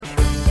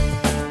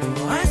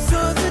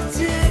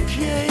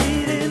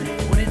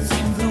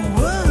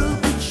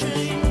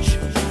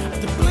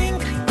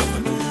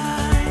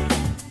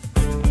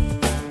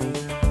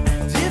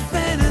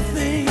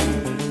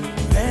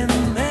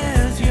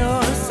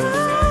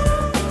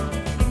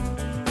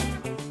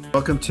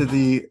Welcome to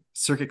the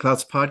Circuit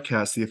Clouds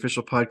podcast, the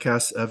official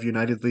podcast of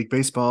United League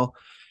Baseball,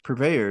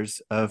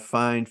 purveyors of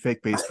fine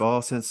fake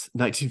baseball since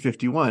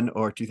 1951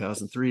 or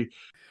 2003.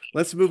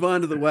 Let's move on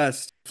to the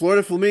West.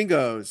 Florida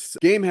Flamingos.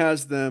 Game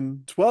has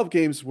them 12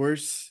 games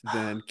worse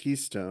than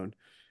Keystone.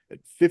 At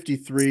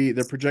 53,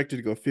 they're projected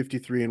to go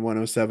 53 and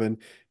 107,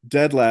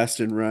 dead last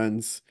in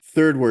runs,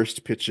 third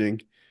worst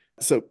pitching.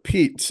 So,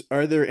 Pete,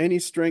 are there any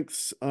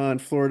strengths on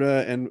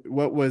Florida, and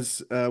what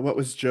was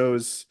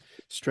Joe's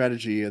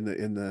strategy in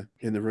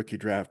the rookie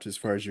draft as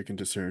far as you can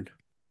discern?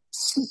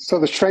 So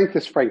the strength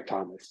is Frank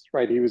Thomas,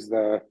 right? He was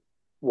the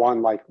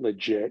one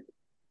legit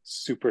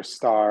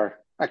superstar.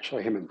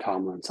 Actually, him and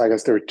Tomlin. So I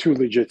guess there were two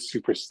legit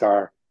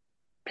superstar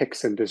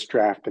picks in this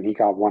draft, and he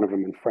got one of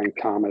them in Frank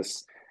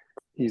Thomas.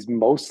 He's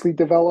mostly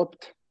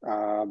developed.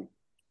 I'm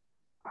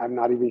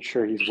not even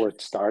sure he's worth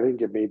starting.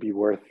 It may be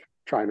worth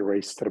trying to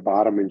race to the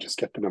bottom and just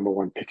get the number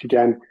one pick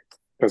again,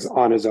 because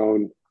on his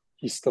own,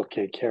 he still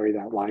can't carry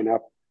that lineup.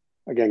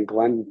 Again,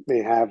 Glenn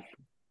may have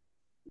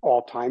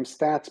all-time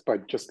stats,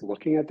 but just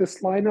looking at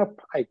this lineup,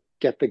 I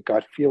get the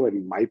gut feel it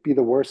might be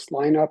the worst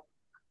lineup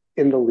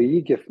in the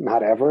league, if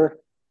not ever.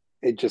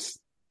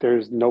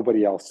 There's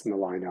nobody else in the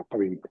lineup. I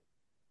mean,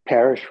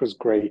 Parrish was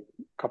great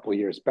a couple of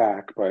years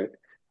back, but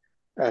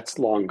that's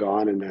long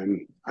gone. And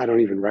then I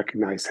don't even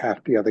recognize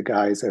half the other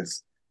guys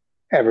as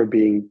ever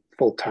being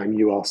full-time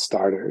UL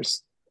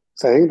starters.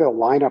 So I think the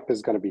lineup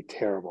is going to be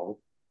terrible.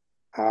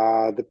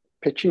 The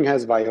pitching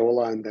has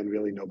Viola and then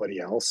really nobody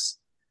else.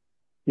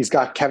 He's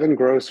got Kevin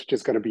Gross, which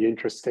is going to be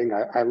interesting.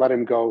 I let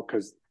him go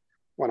because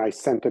when I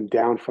sent him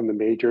down from the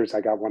majors,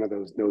 I got one of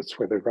those notes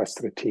where the rest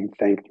of the team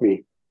thanked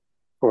me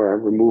for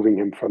removing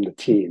him from the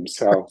team.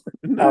 So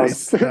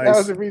Nice. that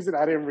was the reason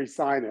I didn't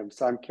re-sign him.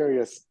 So I'm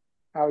curious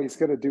how he's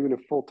going to do in a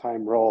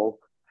full-time role.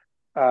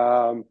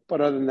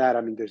 But other than that,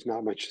 I mean, there's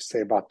not much to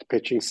say about the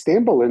pitching.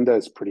 Stan Belinda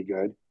is pretty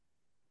good.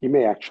 He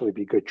may actually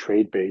be good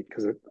trade bait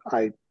because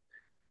I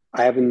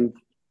haven't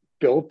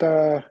built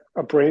a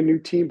brand new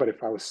team, but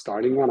if I was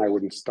starting one, I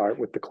wouldn't start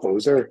with the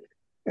closer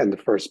and the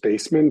first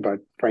baseman. But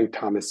Frank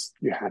Thomas,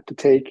 you had to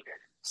take.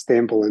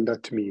 Stan Belinda,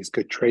 to me, is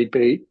good trade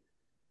bait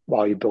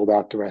while you build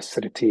out the rest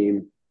of the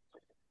team.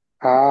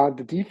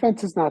 The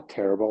defense is not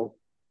terrible.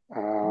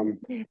 And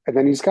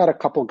then he's got a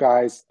couple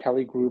guys,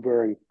 Kelly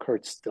Gruber and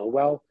Kurt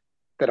Stillwell,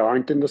 that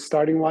aren't in the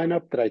starting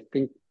lineup that I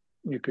think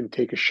you can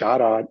take a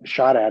shot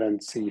at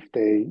and see if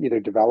they either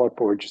develop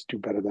or just do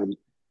better than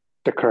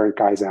the current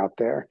guys out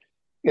there.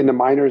 In the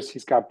minors,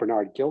 he's got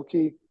Bernard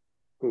Gilkey,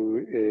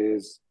 who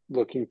is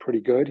looking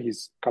pretty good.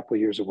 He's a couple of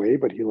years away,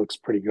 but he looks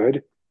pretty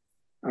good.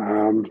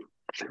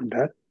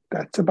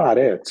 That's about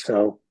it.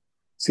 So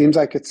seems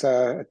like it's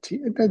a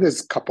team.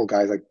 There's a couple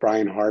guys like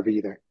Brian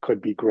Harvey that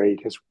could be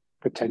great. His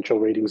potential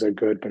ratings are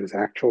good, but his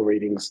actual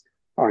ratings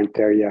aren't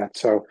there yet.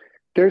 So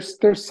there's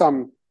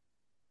some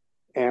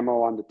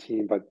ammo on the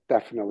team, but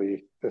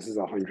definitely this is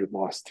a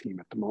 100-loss team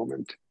at the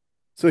moment.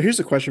 So here's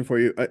a question for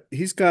you.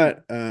 He's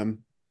got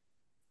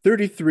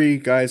 33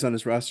 guys on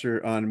his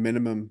roster on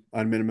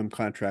minimum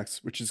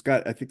contracts, which has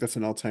got, I think that's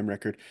an all-time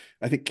record.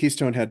 I think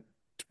Keystone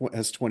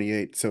has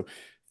 28. So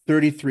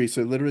 33.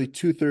 So literally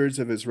 2/3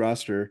 of his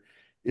roster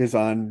is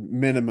on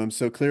minimum.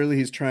 So clearly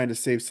he's trying to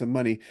save some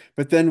money.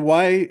 But then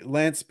why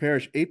Lance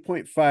Parrish,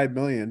 $8.5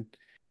 million?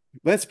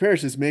 Lance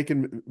Parrish is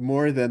making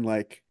more than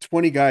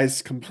 20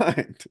 guys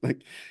combined.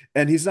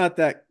 And he's not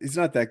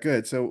that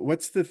good. So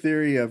what's the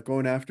theory of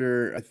going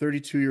after a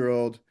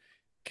 32-year-old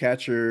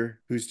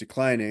catcher who's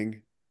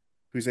declining,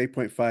 who's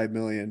 8.5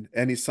 million,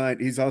 and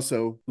he's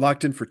also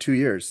locked in for 2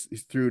 years.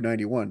 He's through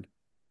 91.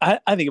 I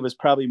think it was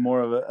probably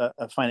more of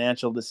a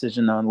financial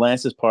decision on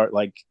Lance's part,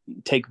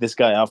 take this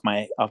guy off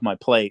my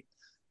plate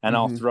and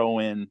I'll throw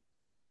in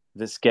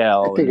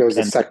Vizquel. I think it was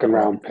a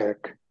second-round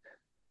pick.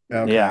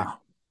 Okay.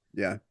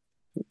 Yeah.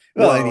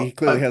 Well, and he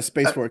clearly has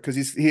space for it because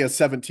he has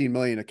 17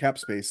 million of cap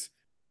space.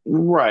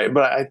 Right,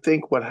 but I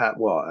think I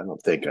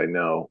don't think I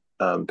know.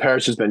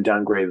 Parrish has been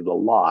downgraded a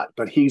lot,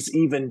 but he's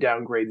even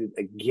downgraded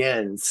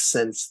again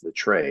since the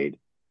trade.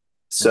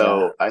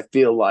 So I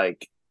feel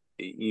like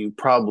you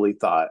probably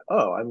thought,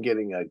 oh, I'm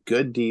getting a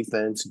good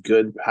defense,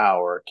 good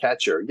power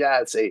catcher.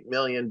 Yeah, it's 8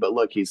 million, but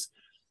look, he's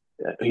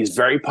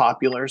very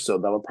popular, so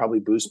that'll probably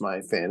boost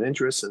my fan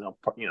interest, and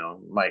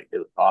might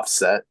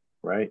offset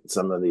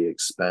some of the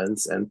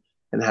expense, and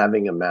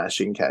having a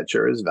mashing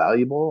catcher is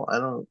valuable. I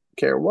don't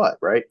care what,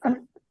 right?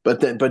 But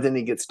then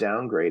he gets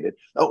downgraded.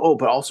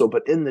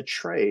 But in the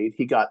trade,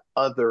 he got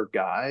other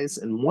guys,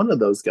 and one of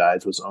those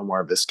guys was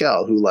Omar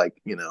Vizquel, who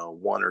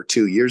 1 or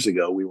 2 years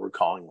ago we were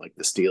calling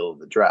the steal of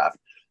the draft.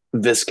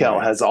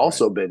 Vizquel has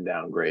also been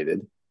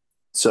downgraded,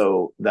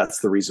 so that's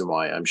the reason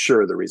why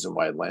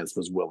Lance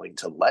was willing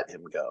to let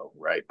him go,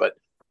 right? But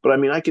I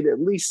mean, I could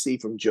at least see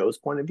from Joe's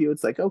point of view,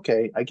 it's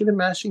okay, I get a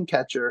mashing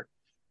catcher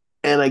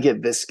and I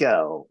get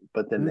Vizquel,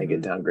 but then they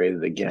get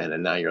downgraded again.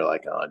 And now you're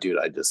like, oh, dude,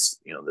 I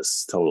just,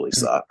 this totally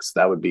sucks.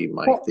 That would be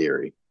my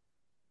theory.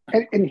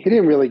 And he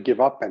didn't really give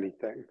up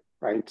anything,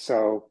 right?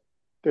 So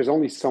there's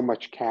only so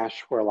much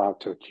cash we're allowed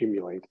to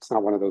accumulate. It's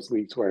not one of those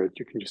leagues where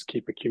you can just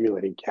keep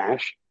accumulating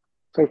cash.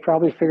 So he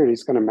probably figured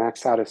he's going to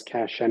max out his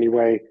cash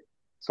anyway.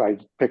 So I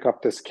pick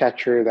up this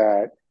catcher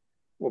that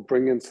will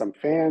bring in some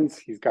fans.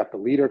 He's got the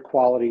leader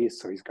qualities,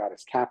 so he's got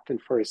his captain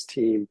for his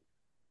team.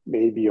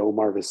 Maybe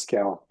Omar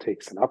Vizquel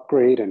takes an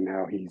upgrade, and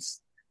now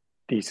he's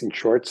decent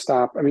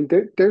shortstop. I mean,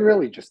 there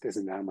really just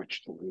isn't that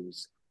much to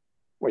lose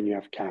when you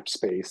have cap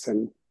space,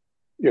 and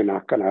you're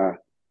not gonna.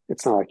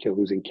 It's not like you're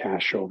losing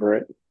cash over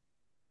it.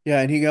 Yeah,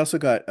 and he also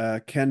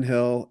got Ken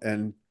Hill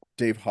and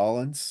Dave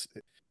Hollins.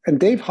 And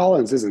Dave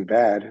Hollins isn't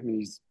bad. I mean,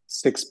 he's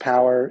 6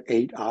 power,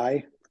 8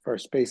 eye,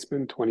 first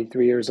baseman,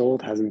 23 years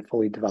old, hasn't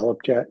fully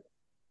developed yet.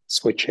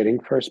 Switch hitting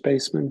first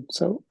baseman.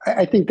 So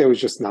I think there was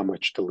just not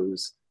much to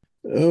lose.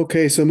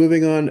 Okay, so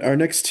moving on, our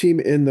next team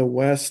in the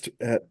West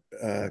at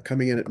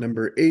coming in at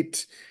number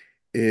 8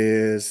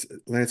 is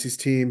Lancey's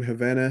team,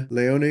 Havana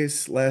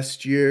Leones.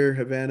 Last year,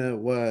 Havana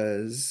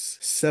was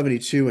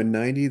 72 and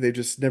 90. They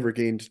just never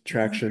gained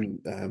traction.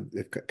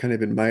 They've kind of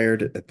been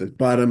mired at the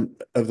bottom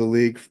of the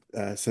league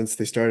since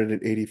they started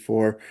in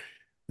 84.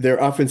 Their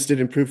offense did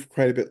improve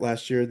quite a bit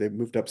last year. They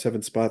moved up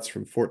 7 spots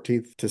from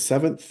 14th to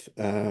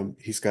 7th.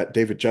 He's got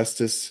David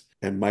Justice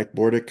and Mike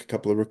Bordick, a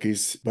couple of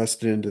rookies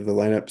busted into the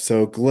lineup.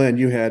 So, Glenn,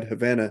 you had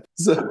Havana.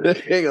 So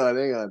hang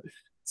on.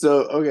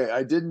 So, okay,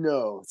 I didn't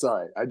know.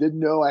 Sorry, I didn't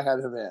know I had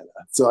Havana.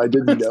 So I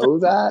didn't know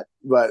that,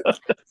 but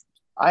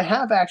I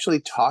have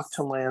actually talked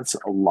to Lance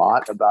a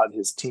lot about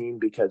his team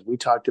because we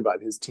talked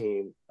about his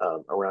team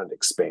around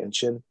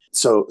expansion.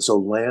 So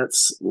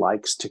Lance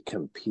likes to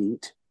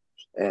compete.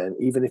 And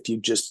even if you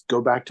just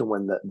go back to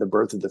when the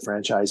birth of the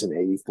franchise in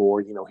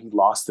 84, he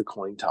lost the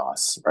coin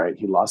toss, right?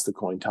 He lost the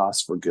coin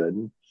toss for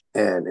Gooden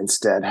and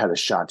instead had a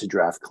shot to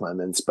draft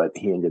Clemens, but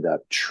he ended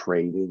up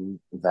trading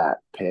that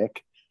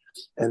pick.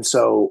 And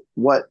so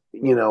what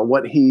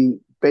he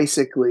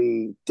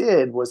basically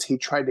did was he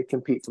tried to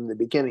compete from the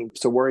beginning.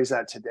 So where he's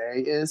at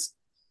today is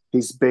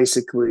he's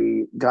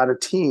basically got a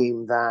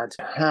team that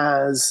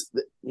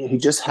he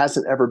just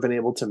hasn't ever been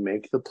able to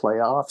make the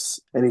playoffs.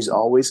 And he's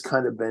always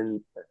kind of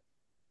been,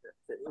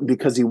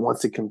 because he wants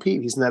to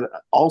compete, he's not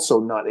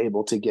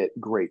able to get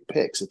great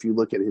picks. If you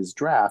look at his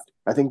draft,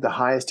 I think the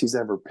highest he's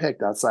ever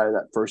picked outside of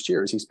that first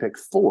year is he's picked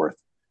 4th.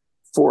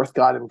 4th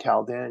got him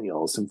Cal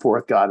Daniels, and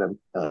 4th got him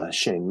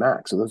Shane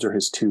Mack. So those are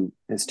his two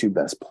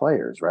best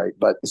players, right?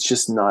 But it's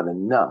just not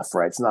enough,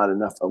 right? It's not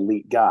enough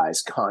elite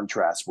guys.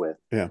 Contrast with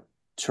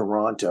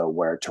Toronto,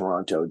 where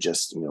Toronto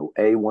just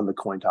won the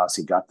coin toss.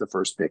 He got the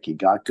first pick. He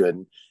got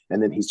Gooden,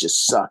 and then he's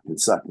just sucked. And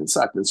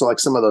so like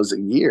some of those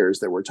years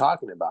that we're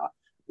talking about,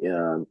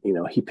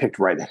 he picked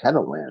right ahead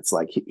of Lance.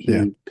 Like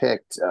he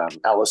picked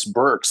Ellis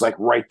Burks like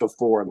right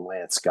before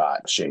Lance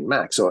got Shane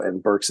Mack. So,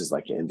 and Burks is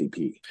like an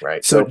MVP,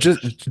 right? So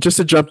just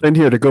to jump in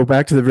here to go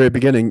back to the very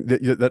beginning,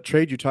 that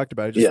trade you talked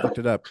about, I just looked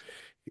it up.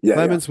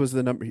 Clemens was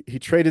the number. He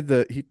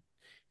traded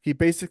he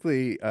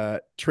basically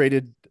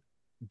traded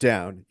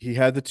down. He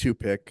had the 2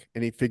 pick,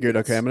 and he figured,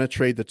 okay, I'm going to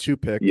trade the 2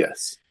 pick.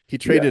 Yes. He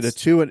traded a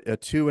 2 and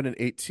an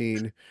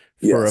 18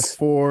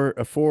 for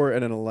a 4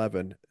 and an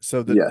 11.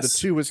 So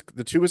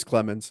the 2 was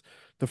Clemens,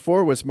 the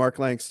 4 was Mark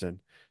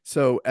Langston.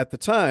 So at the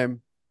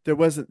time, there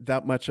wasn't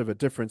that much of a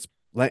difference.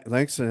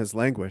 Langston has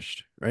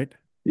languished, right?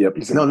 Yep.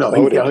 He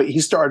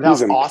started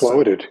out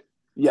awesome.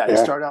 Yeah, he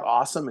started out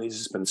awesome, and he's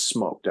just been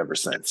smoked ever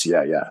since.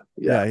 Yeah.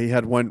 He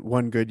had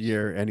one good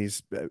year, and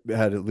he's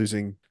had a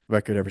losing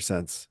record ever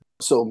since.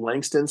 So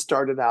Langston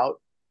started out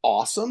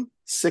awesome.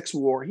 6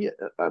 WAR.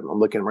 I'm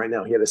looking right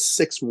now. He had a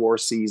 6 WAR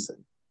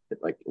season,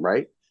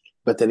 right?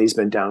 But then he's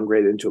been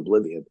downgraded into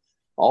oblivion.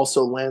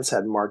 Also, Lance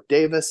had Mark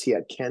Davis. He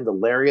had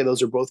Candelaria.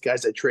 Those are both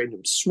guys that traded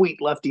him sweet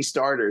lefty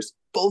starters.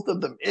 Both of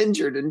them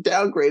injured and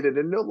downgraded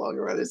and no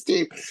longer on his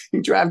team.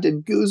 He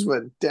drafted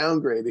Guzman,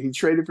 downgraded. He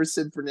traded for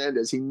Sid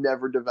Fernandez. He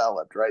never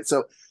developed, right?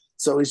 So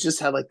he's just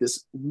had like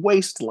this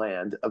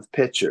wasteland of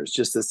pitchers,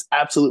 just this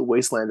absolute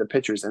wasteland of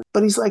pitchers.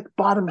 But he's like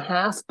bottom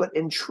half, but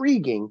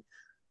intriguing.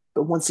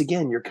 But once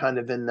again, you're kind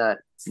of in that,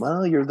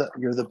 well, you're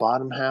the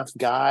bottom half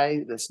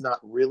guy that's not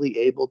really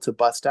able to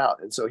bust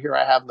out. And so here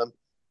I have them,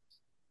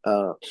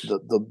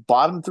 the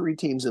bottom 3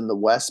 teams in the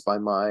West by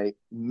my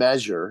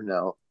measure.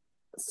 Now,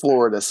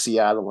 Florida,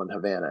 Seattle, and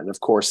Havana. And of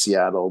course,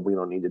 Seattle, we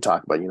don't need to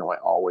talk about, I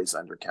always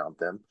undercount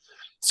them.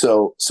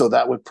 So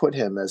that would put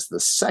him as the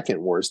 2nd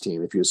worst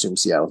team if you assume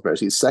Seattle's better.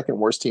 He's 2nd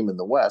worst team in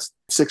the West,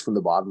 6th from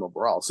the bottom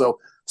overall.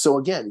 So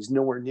again, he's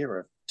nowhere near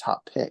a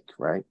top pick,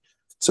 right?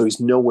 So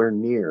he's nowhere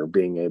near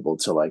being able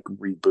to like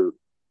reboot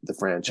the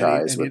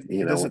franchise.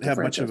 He doesn't have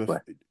much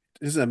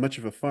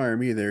of a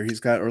farm either. He's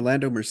got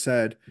Orlando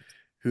Merced,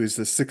 who's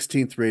the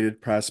 16th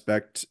rated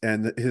prospect,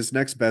 and his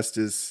next best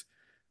is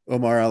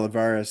Omar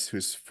Olivares,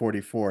 who's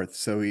 44th.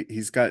 So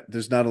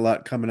there's not a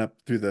lot coming up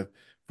through the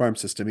farm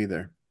system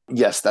either.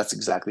 Yes, that's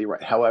exactly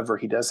right. However,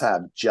 he does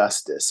have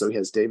Justice. So he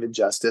has David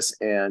Justice,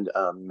 and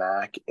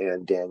Mack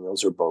and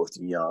Daniels are both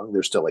young.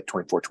 They're still like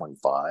 24,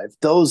 25.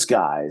 Those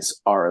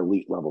guys are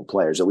elite level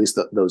players, at least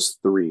those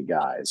 3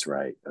 guys,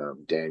 right?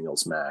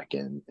 Daniels, Mack,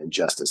 and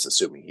Justice,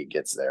 assuming he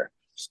gets there.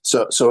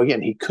 So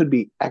again, he could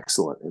be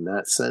excellent in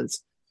that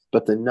sense,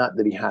 but the nut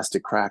that he has to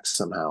crack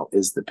somehow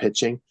is the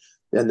pitching.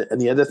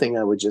 And the other thing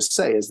I would just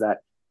say is that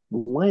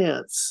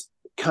Lance,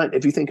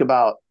 if you think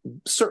about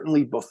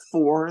certainly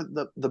before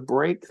the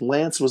break,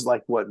 Lance was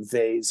like what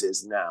Vase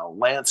is now.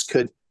 Lance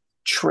could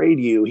trade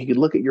you. He could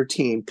look at your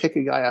team, pick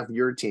a guy off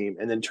your team,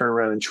 and then turn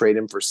around and trade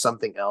him for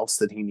something else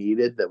that he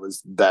needed that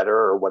was better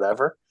or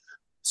whatever.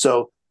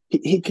 So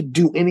he could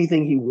do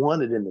anything he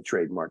wanted in the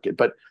trade market.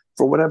 But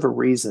for whatever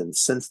reason,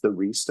 since the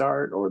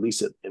restart, or at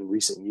least in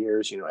recent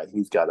years,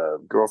 he's got a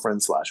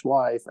girlfriend /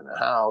 wife and a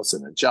house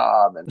and a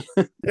job and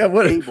Yeah,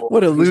 what a he's not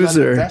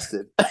loser.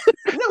 invested.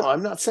 No,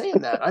 I'm not saying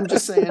that. I'm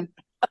just saying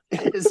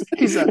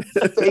he's a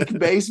fake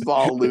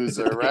baseball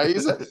loser, right?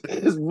 He's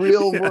a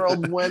real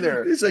world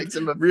winner. He's like Makes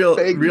him a real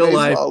fake life.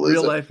 baseball loser.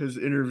 Real life has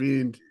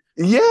intervened.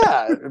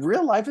 Yeah,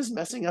 real life is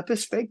messing up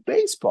his fake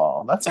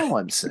baseball. That's all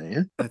I'm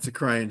saying. That's a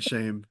crying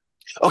shame.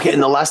 Okay,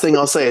 and the last thing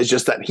I'll say is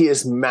just that he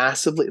is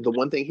massively, the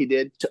one thing he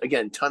did,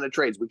 again, ton of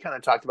trades. We kind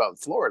of talked about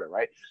Florida,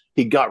 right?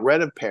 He got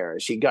rid of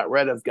Parrish. He got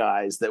rid of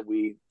guys that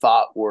we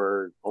thought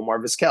were Omar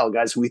Vizquel,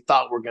 guys who we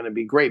thought were going to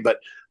be great, but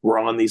were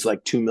on these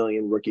like 2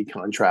 million rookie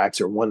contracts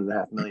or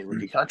 1.5 million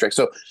rookie contracts.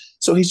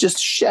 So he's just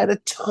shed a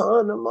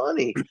ton of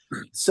money.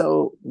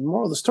 So the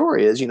moral of the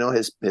story is,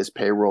 his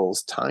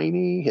payroll's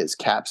tiny, his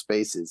cap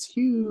space is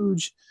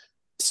huge.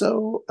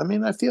 So, I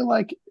mean, I feel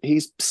like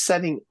he's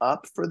setting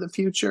up for the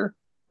future,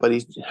 but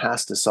he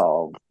has to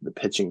solve the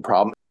pitching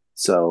problem.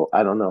 So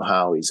I don't know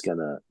how he's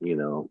gonna,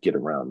 get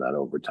around that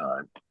over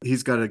time.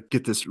 He's got to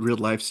get this real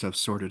life stuff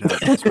sorted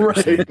out.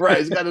 Right.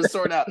 He's got to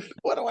sort out,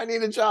 what do I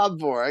need a job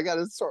for? I got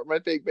to sort my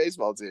fake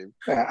baseball team.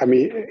 I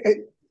mean,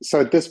 so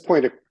at this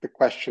point, the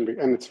question,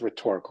 and it's a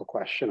rhetorical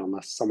question,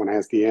 unless someone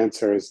has the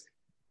answer, is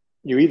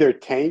you either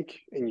tank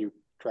and you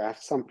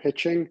draft some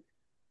pitching,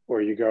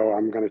 or you go,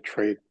 I'm going to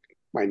trade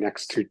my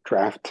next 2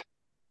 draft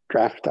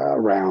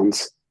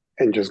rounds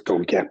and just go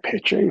get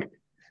pitching,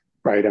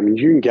 right? I mean,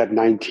 you can get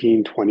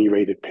 19, 20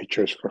 rated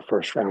pitchers for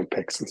first round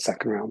picks and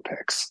second round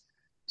picks.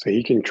 So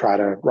he can try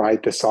to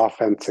ride this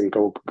offense and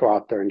go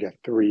out there and get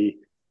 3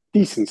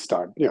 decent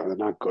start. They're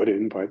not good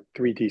but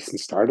 3 decent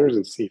starters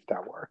and see if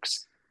that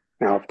works.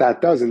 Now, if that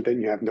doesn't, then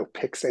you have no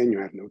picks and you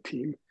have no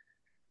team.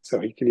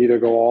 So he can either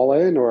go all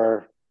in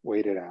or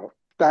wait it out.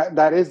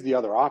 That is the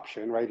other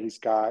option, right?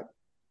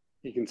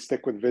 He can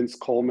stick with Vince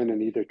Coleman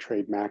and either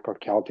trade Mack or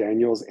Cal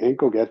Daniels and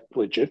go get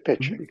legit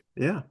pitching.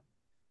 Yeah.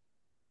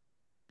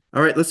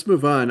 All right, let's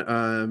move on.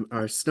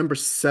 Our number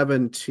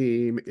 7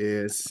 team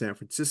is San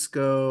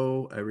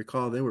Francisco. I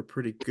recall they were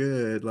pretty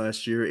good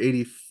last year,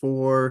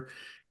 84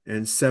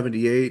 and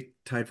 78,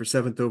 tied for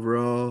 7th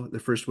overall, the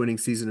first winning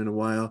season in a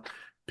while.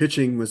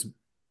 Pitching was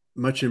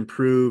much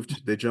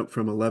improved. They jumped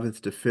from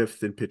 11th to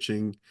 5th in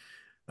pitching.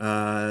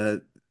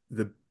 The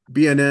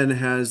BNN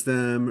has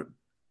them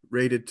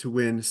rated to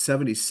win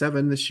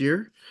 77 this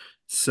year.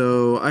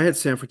 So I had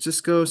San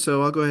Francisco,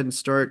 so I'll go ahead and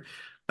start.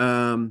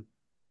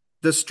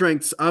 The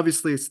strengths,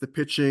 obviously, it's the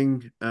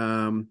pitching.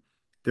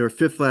 They were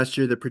 5th last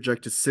year. They're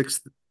projected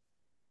 6th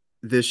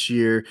this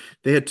year.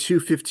 They had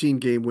 2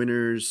 15-game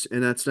winners,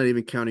 and that's not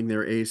even counting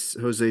their ace,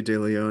 Jose De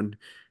Leon,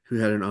 who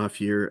had an off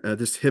year.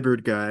 This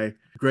Hibbard guy,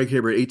 Greg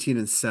Hibbard, 18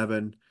 and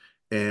 7,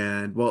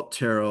 and Walt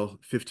Terrell,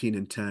 15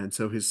 and 10.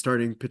 So his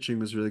starting pitching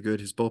was really good.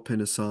 His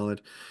bullpen is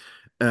solid.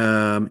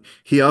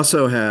 He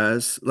also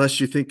has, lest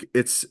you think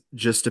it's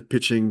just a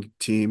pitching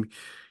team,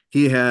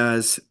 he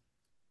has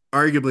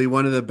arguably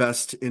one of the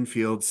best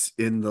infields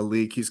in the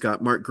league. He's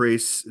got Mark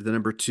Grace, the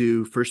number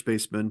 2 first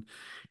baseman.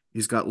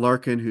 He's got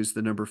Larkin, who's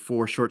the number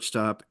 4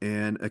 shortstop,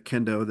 and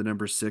Akendo, the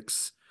number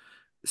 6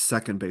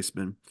 second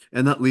baseman.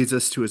 And that leads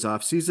us to his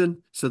offseason.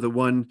 So the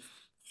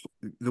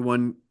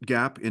one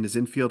gap in his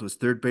infield was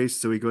third base.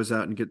 So he goes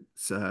out and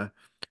gets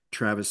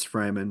Travis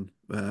Fryman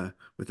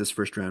with his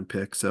first round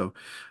pick. So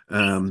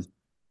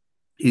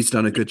he's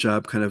done a good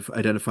job kind of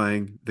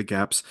identifying the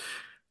gaps.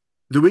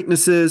 The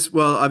weaknesses,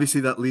 well,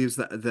 obviously that leaves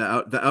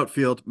the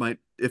outfield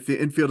if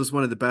the infield is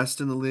one of the best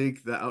in the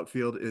league, the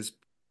outfield is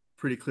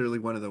pretty clearly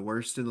one of the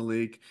worst in the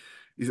league.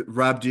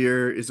 Rob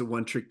Deere is a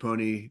one-trick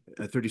pony,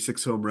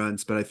 36 home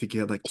runs, but I think he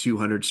had like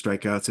 200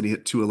 strikeouts and he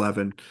hit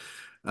 211.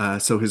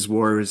 So his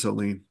WAR is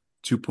only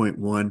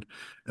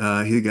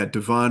 2.1. He got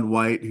Devon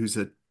White, who's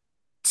a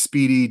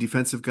speedy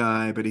defensive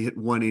guy, but he hit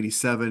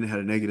 187, had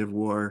a negative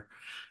WAR.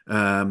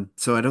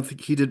 So I don't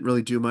think he didn't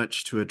really do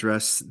much to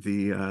address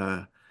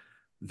the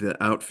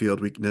outfield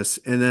weakness.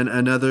 And then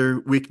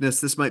another weakness,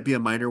 this might be a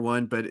minor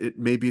one, but it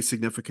may be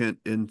significant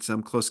in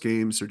some close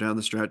games or down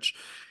the stretch.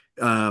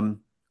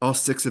 All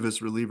 6 of his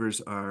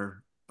relievers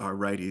are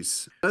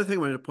righties. Another thing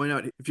I wanted to point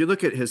out, if you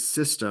look at his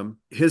system,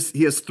 he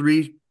has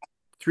three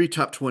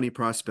top 20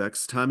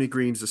 prospects. Tommy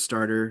Green's a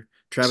starter,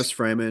 Travis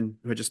Fryman,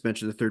 who I just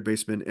mentioned, the third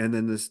baseman, and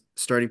then the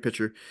starting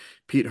pitcher,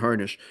 Pete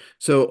Harnisch.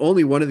 So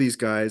only one of these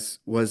guys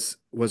was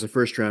a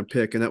first round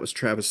pick, and that was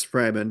Travis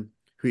Fryman,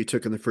 who he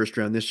took in the first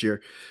round this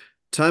year.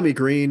 Tommy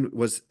Green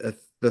was the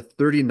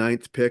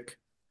 39th pick,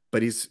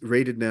 but he's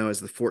rated now as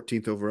the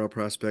 14th overall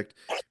prospect.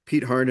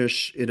 Pete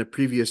Harnisch in a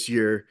previous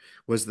year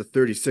was the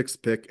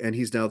 36th pick, and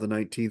he's now the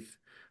 19th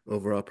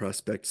overall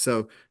prospect.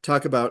 So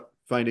talk about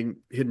finding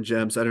hidden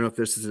gems. I don't know if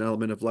this is an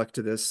element of luck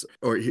to this,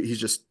 or he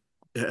just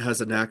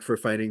has a knack for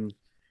finding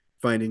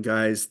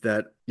guys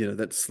that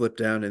that slip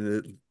down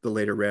in the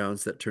later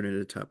rounds that turn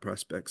into top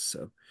prospects.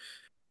 So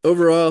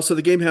overall, so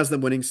the game has them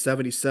winning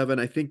 77.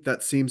 I think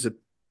that seems a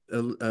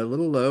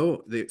little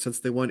low since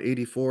they won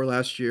 84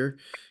 last year,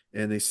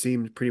 and they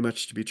seem pretty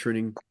much to be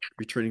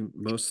returning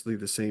mostly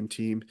the same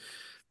team.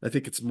 I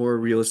think it's more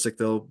realistic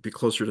they'll be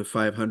closer to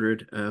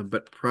 500,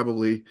 but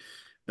probably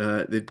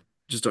they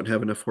just don't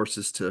have enough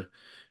horses to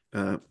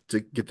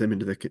get them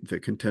into the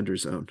contender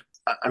zone.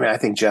 I mean, I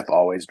think Jeff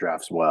always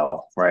drafts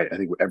well, right? I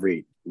think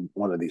every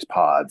one of these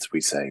pods we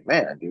say,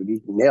 man, dude,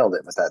 he nailed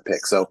it with that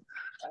pick. So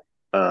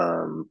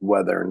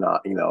whether or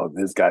not,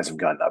 his guys have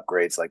gotten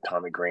upgrades like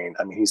Tommy Green,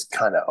 I mean, he's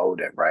kind of owed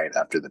it, right?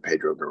 After the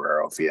Pedro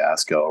Guerrero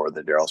fiasco or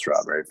the Darryl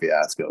Strawberry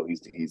fiasco,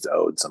 he's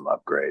owed some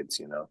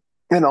upgrades,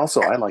 And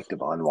also, I like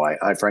Devon White.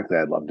 I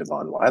love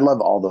Devon White. I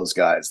love all those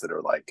guys that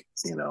are like,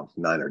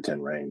 9 or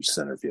 10 range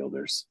center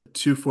fielders.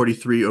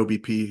 243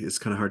 OBP is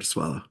kind of hard to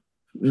swallow.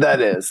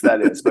 That is.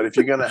 But if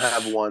you're going to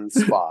have one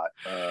spot,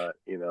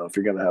 if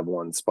you're going to have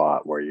one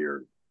spot where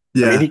you're,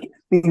 I mean,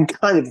 he can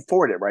kind of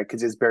afford it, right?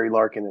 Because his Barry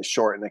Larkin is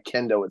short and a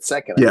Kendo at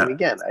second. I mean,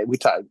 again, we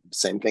talked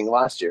same thing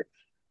last year.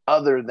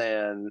 Other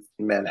than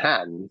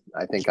Manhattan,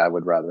 I think I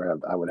would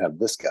have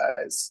this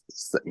guy's,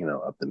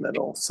 up the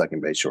middle,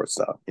 second base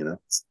shortstop,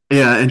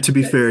 Yeah, and to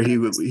be fair, he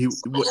way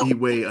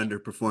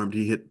underperformed.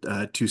 He hit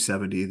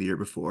 270 the year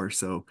before,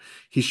 so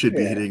he should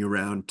be hitting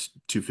around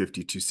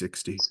 250,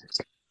 260.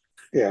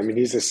 Yeah, I mean,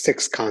 he's a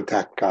 6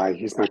 contact guy.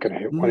 He's not going to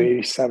hit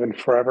 187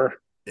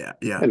 forever. Yeah.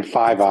 And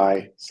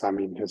 5-eye. So, I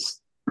mean,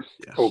 his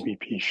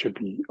OBP should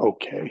be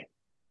okay.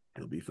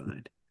 He'll be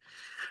fine.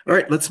 All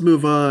right, let's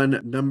move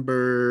on.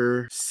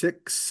 Number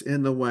 6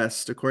 in the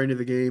West, according to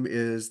the game,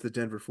 is the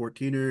Denver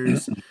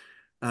 14ers.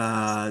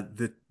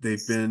 That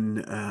they've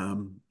been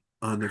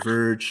on the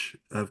verge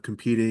of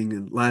competing.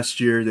 And last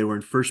year, they were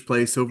in first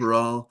place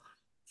overall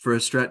for a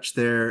stretch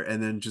there,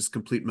 and then just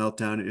complete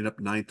meltdown, ended up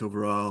 9th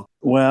overall.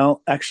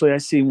 Well, actually, I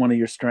see one of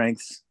your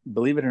strengths,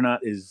 believe it or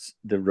not, is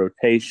the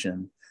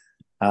rotation.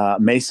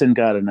 Mason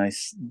got a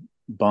nice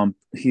bump.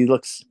 He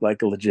looks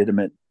like a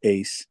legitimate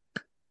ace.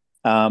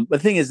 The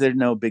thing is, there's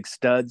no big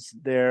studs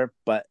there,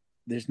 but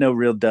there's no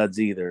real duds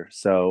either.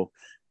 So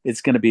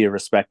it's going to be a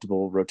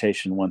respectable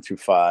rotation 1 through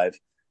 5.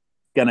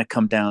 Going to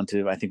come down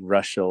to, I think,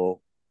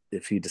 Russell,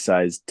 if he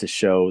decides to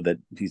show that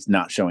he's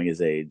not showing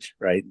his age,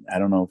 right? I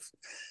don't know if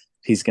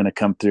he's going to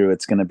come through.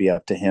 It's going to be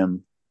up to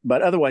him.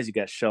 But otherwise, you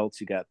got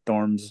Schultz, you got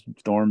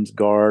Thorns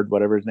guard,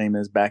 whatever his name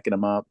is, backing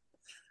him up,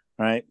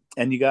 right?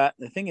 And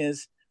the thing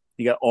is,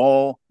 you got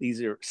all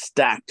these are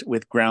stacked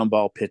with ground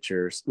ball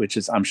pitchers, which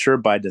is, I'm sure,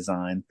 by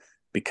design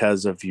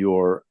because of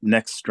your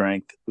next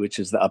strength, which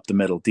is the up the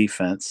middle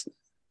defense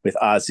with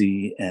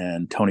Ozzie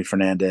and Tony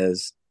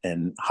Fernandez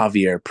and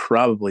Javier,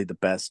 probably the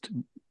best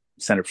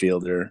center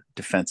fielder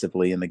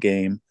defensively in the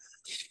game.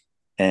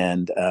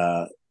 And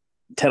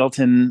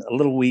Tettleton, a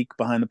little weak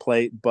behind the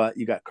plate, but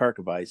you got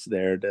Karkovice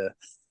there to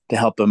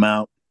help him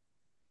out.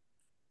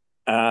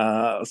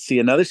 See,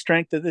 another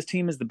strength of this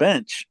team is the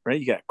bench, right?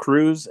 You got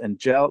Cruz and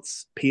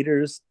Jeltz,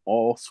 Peters,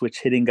 all switch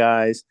hitting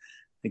guys.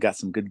 They got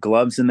some good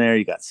gloves in there.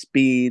 You got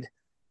speed.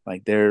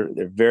 Like they're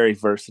very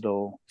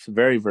versatile. It's a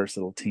very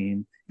versatile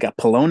team. You got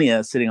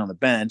Polonia sitting on the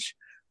bench,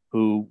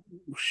 who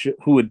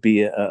would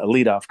be a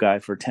leadoff guy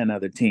for 10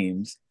 other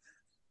teams.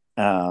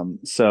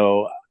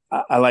 So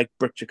I like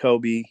Brooke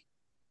Jacoby.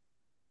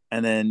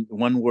 And then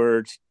one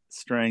word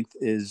strength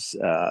is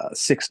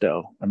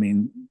Sixto. I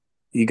mean,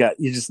 I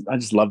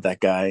just love that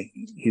guy.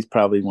 He's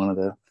probably one of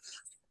the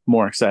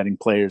more exciting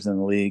players in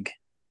the league.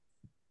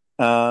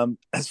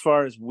 As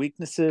far as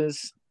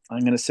weaknesses, I'm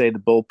going to say the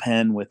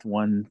bullpen, with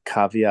one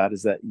caveat,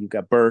 is that you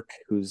got Burke,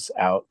 who's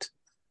out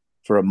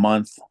for a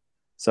month.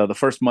 So the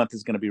first month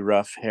is going to be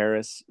rough.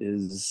 Harris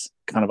is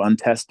kind of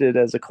untested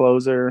as a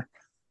closer.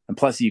 And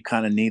plus you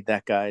kind of need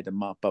that guy to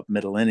mop up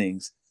middle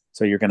innings.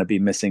 So you're going to be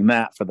missing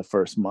that for the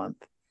first month.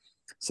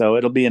 So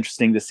it'll be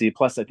interesting to see.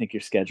 Plus I think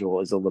your schedule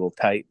is a little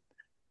tight,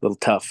 a little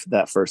tough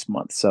that first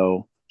month.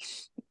 So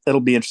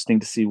it'll be interesting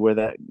to see where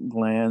that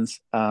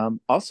lands.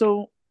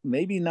 Also,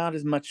 maybe not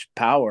as much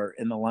power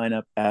in the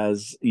lineup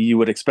as you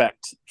would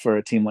expect for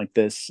a team like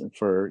this,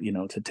 for,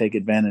 to take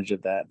advantage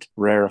of that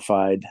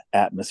rarefied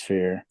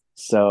atmosphere.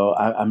 So,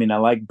 I mean, I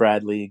like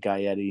Bradley,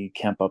 Gaetti,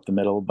 Kemp up the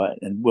middle,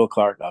 and Will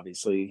Clark,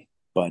 obviously.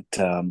 But,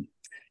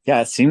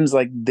 it seems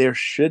like there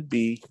should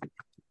be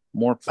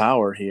more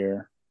power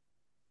here.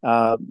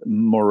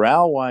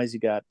 Morale-wise, you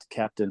got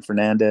Captain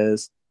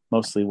Fernandez,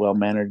 mostly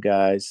well-mannered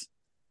guys.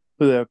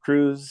 Julio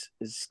Cruz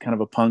is kind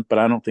of a punk, but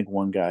I don't think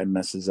one guy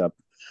messes up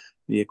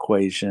the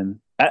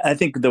equation. I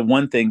think the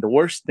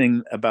worst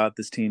thing about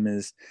this team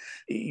is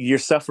you're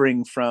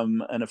suffering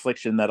from an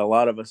affliction that a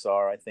lot of us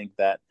are. I think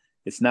that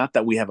it's not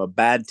that we have a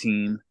bad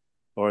team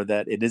or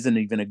that it isn't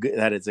even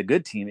that it's a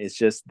good team. It's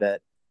just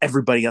that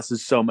everybody else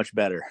is so much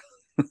better.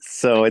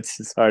 So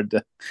it's going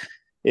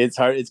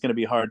to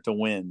be hard to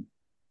win.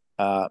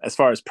 As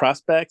far as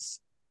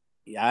prospects,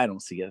 I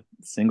don't see a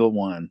single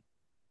one.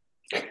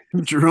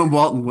 Jerome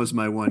Walton was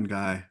my one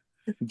guy,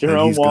 and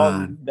Jerome he's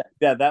Walton.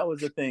 gone. That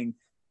was the thing.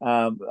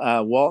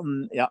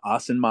 Walton, yeah,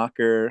 Austin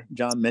Mocker,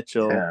 John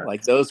Mitchell, Yeah.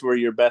 like those were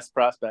your best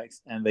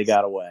prospects, and they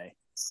got away.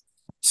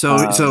 So,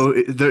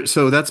 Um,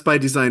 so that's by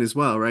design as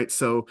well, right?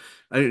 So,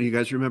 I don't know, you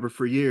guys remember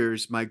for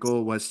years, my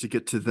goal was to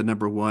get to the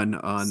number one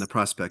on the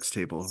prospects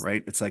table,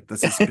 right? It's like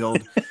let's just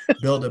build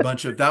a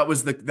bunch of that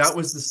was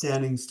the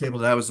standings table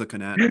that I was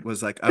looking at.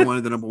 Was like I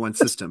wanted the number one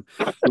system,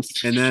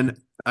 and then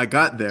I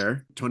got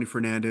there. Tony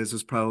Fernandez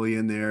was probably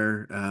in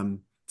there.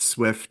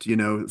 Swift,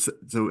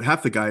 so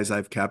half the guys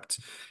I've kept,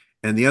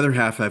 and the other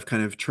half I've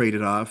kind of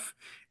traded off.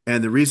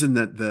 And the reason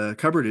that the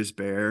cupboard is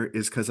bare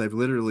is because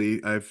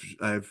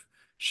I've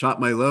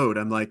shot my load.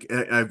 I'm like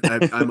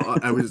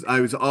I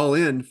was all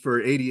in for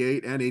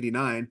 88 and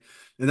 89,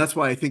 and that's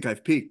why I think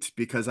I've peaked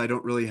because I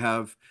don't really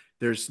have.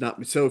 There's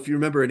not so if you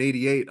remember in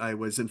 88 I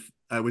was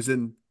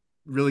in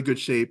really good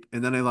shape,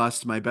 and then I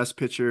lost my best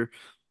pitcher,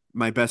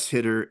 my best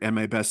hitter, and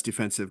my best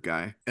defensive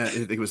guy. I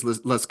think it was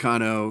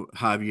Lescano,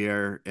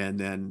 Javier, and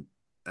then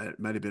it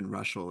might have been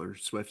Russell or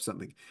Swift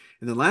something.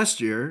 And then last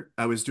year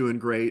I was doing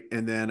great,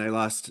 and then I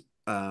lost.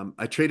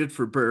 I traded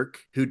for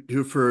Burke,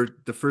 who for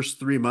the first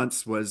 3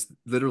 months was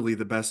literally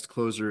the best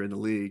closer in the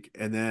league,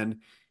 and then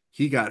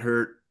he got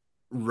hurt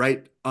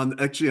right on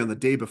actually on the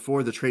day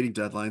before the trading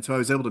deadline, so I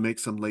was able to make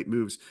some late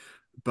moves,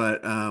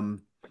 but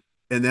and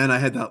then I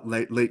had that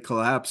late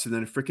collapse, and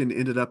then it freaking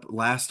ended up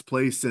last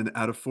place and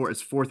out of four.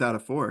 It's fourth out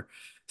of four,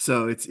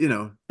 so it's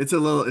a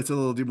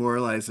little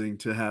demoralizing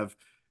to have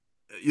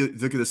you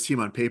look at this team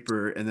on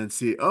paper and then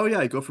see, oh yeah,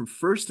 I go from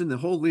first in the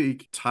whole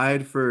league,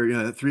 tied for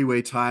a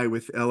three-way tie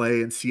with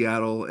LA and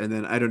Seattle, and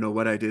then I don't know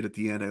what I did at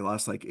the end. I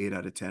lost like 8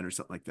 out of 10 or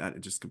something like that,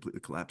 and just completely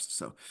collapsed.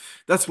 So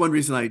that's one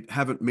reason I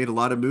haven't made a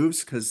lot of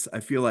moves because I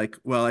feel like,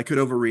 well, I could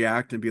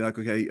overreact and be like,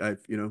 okay,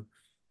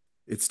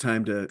 it's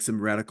time to some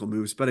radical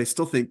moves. But I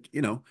still think,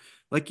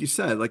 like you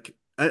said, like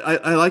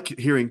I like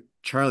hearing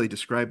Charlie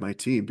describe my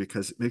team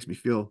because it makes me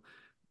feel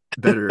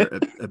better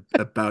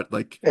about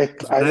like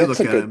 'cause when I It's look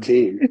a at good him,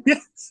 team.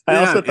 yes. I yeah,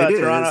 also it thought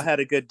Toronto is.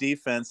 had a good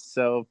defense,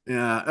 so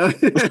Yeah. All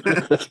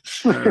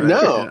right.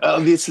 No,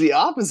 Yeah. it's the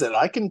opposite.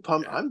 Yeah.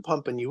 I'm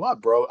pumping you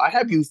up, bro. I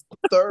have you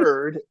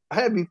third.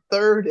 I have you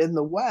third in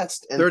the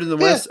West and Third in the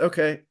fifth, West.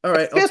 Okay. All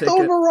right. I'll fifth take it.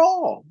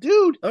 overall,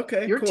 dude.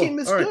 Okay. Your Cool. team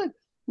is All right. good.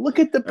 Look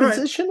at the All right.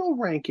 positional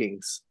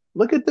rankings.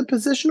 Look at the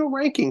positional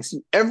rankings.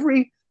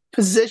 Every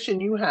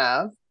position you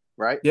have,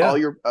 right? All Yeah.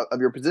 your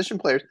of your position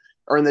players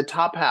are in the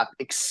top half,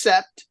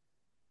 except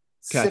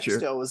Catcher.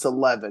 Sixto is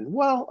 11.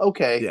 Well,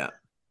 okay. Yeah.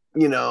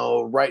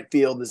 Right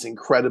field is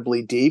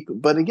incredibly deep.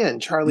 But again,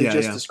 Charlie Yeah.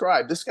 just Yeah.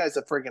 described this guy's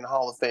a freaking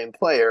Hall of Fame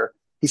player.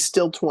 He's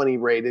still 20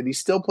 rated. He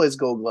still plays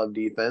Gold Glove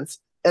defense.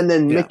 And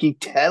then Yeah. Mickey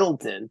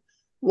Tettleton.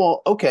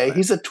 Well, okay, Right.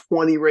 he's a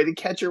 20 rated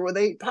catcher with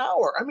 8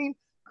 power. I mean,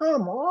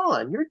 come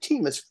on. Your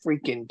team is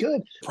freaking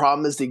good.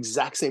 Problem is the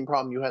exact same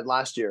problem you had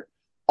last year.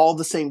 All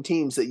the same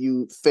teams that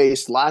you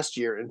faced last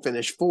year and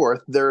finished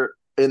fourth, they're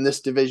in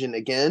this division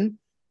again,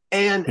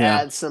 and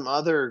Yeah. add some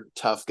other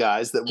tough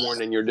guys that weren't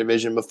in your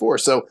division before.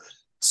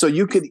 So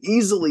you could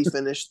easily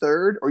finish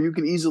third, or you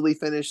could easily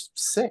finish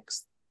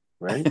sixth,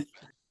 right?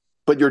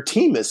 But your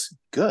team is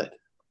good,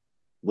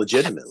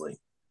 legitimately.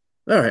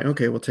 All right.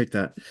 Okay. We'll take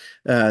that.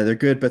 They're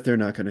good, but they're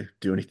not going to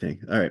do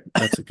anything. All right.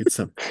 That's a good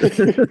sum. That's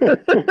a Did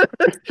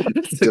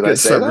I good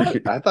say summary.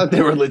 that? I thought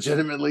they were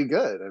legitimately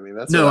good. I mean,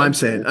 that's No, what I'm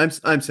saying, I'm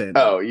saying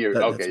that. Oh, you're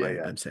okay.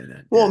 Yeah. I'm saying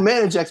that. Well, Yeah.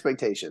 manage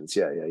expectations.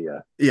 Yeah.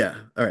 Yeah.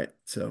 All right.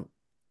 So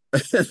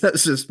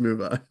let's just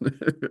move on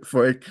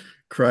before I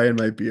cry in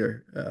my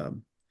beer.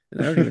 And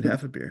I don't even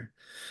have a beer.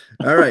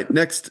 All right.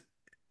 Next,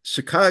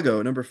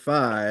 Chicago, number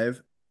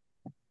 5.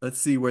 Let's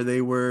see where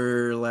they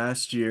were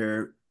last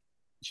year.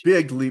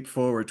 Big leap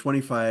forward,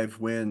 25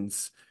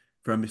 wins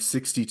from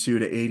 62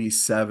 to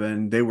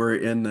 87. They were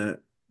in the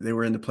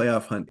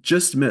playoff hunt.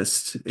 Just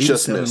missed.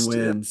 87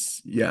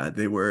 wins. Yeah,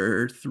 they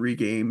were 3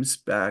 games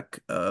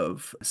back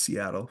of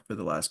Seattle for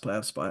the last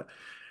playoff spot.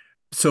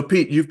 So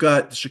Pete, you've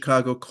got the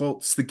Chicago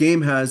Colts. The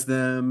game has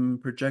them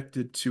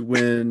projected to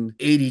win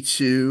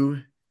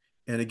 82.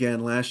 And again,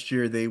 last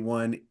year they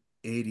won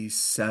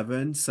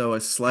 87. So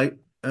a slight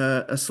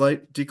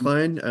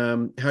decline.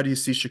 How do you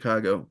see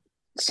Chicago?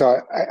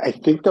 So I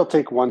think they'll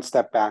take one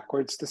step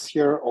backwards this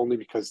year, only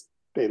because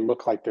they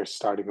look like they're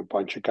starting a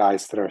bunch of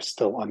guys that are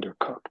still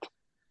undercooked.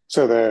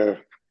 So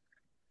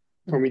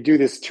when we do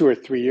this 2 or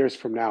 3 years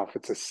from now, if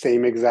it's the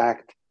same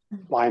exact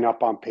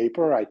lineup on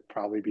paper, I'd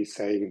probably be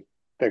saying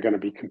they're going to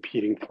be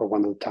competing for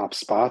one of the top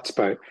spots.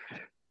 But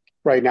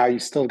right now, you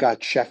still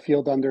got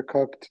Sheffield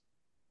undercooked.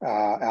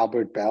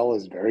 Albert Bell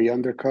is very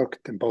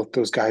undercooked, and both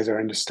those guys are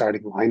in the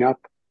starting lineup.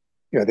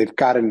 They've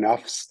got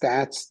enough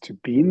stats to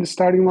be in the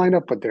starting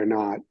lineup, but they're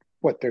not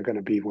what they're going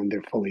to be when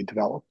they're fully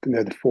developed, and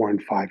they're the 4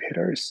 and 5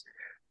 hitters.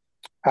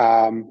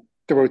 The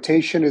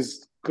rotation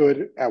is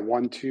good at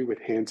 1-2 with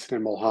Hanson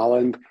and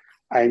Mulholland.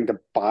 I think the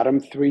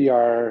bottom 3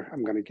 are,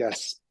 I'm going to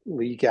guess,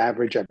 league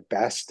average at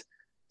best.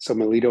 So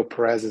Melito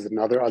Perez is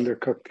another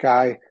undercooked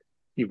guy.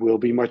 He will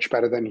be much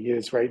better than he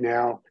is right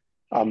now.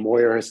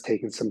 Moyer has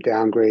taken some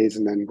downgrades,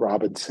 and then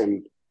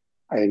Robinson,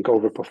 I think,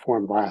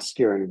 overperformed last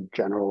year and in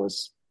general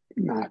is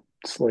not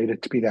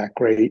slated to be that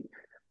great.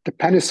 The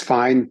pen is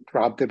fine.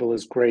 Rob Dibble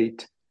is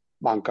great.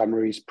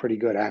 Montgomery's pretty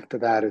good after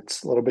that.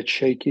 It's a little bit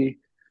shaky.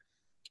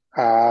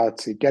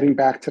 Let's see, getting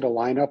back to the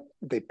lineup,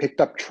 they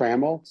picked up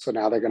Trammell, so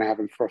now they're going to have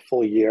him for a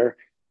full year.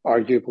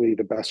 Arguably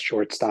the best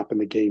shortstop in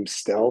the game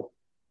still.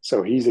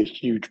 So he's a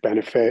huge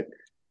benefit.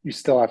 You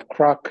still have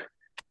Kruk.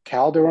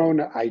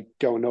 Calderon, I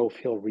don't know if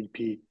he'll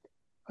repeat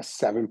a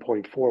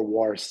 7.4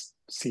 WAR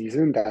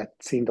season. That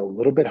seemed a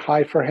little bit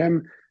high for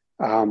him,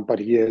 but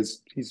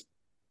he's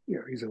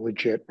a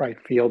legit right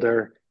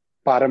fielder.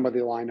 Bottom of the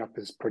lineup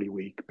is pretty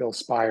weak. Bill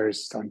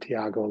Spires,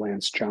 Santiago,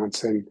 Lance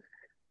Johnson.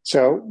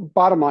 So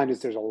bottom line is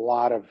there's a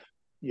lot of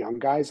young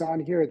guys on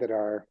here that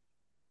are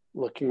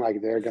looking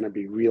like they're going to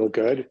be real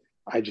good.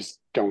 I just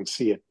don't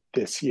see it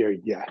this year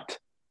yet.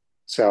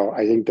 So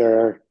I think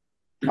they're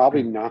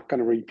probably not going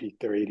to repeat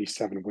their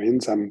 87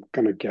 wins. I'm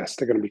going to guess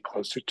they're going to be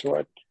closer to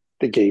it.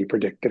 The game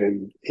predicted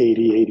in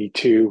 80,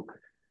 82.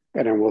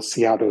 And then we'll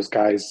see how those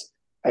guys,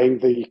 I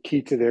think the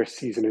key to their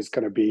season is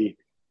going to be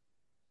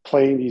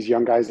playing these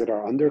young guys that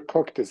are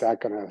undercooked. Is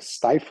that going to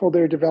stifle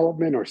their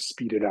development or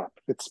speed it up?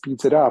 If it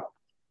speeds it up,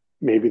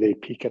 maybe they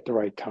peak at the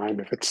right time.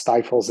 If it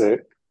stifles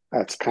it,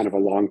 that's kind of a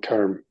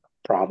long-term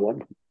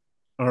problem.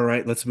 All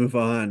right, let's move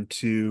on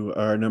to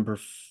our number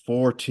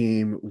 4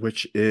 team,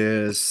 which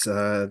is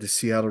the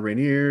Seattle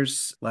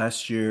Rainiers.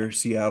 Last year,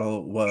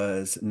 Seattle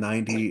was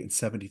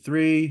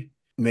 90-73,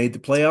 made the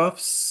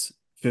playoffs,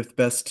 5th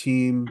best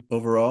team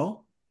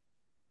overall,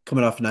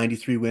 coming off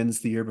 93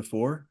 wins the year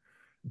before.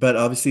 But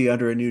obviously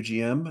under a new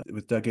GM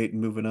with Doug Ayton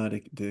moving on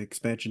to the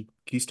expansion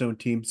Keystone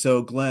team.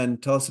 So Glenn,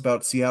 tell us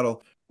about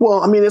Seattle.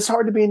 Well, I mean, it's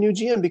hard to be a new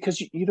GM because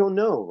you don't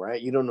know,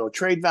 right? You don't know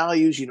trade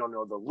values. You don't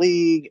know the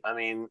league. I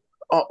mean,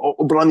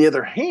 but on the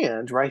other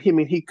hand, right? I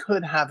mean, he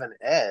could have an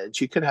edge.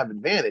 He could have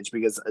advantage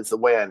because it's the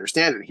way I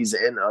understand it. He's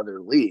in other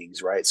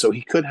leagues, right? So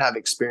he could have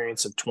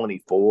experience of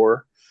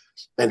 24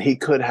 and he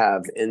could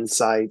have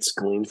insights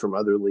gleaned from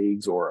other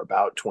leagues or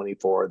about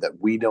 24 that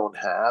we don't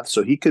have.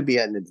 So he could be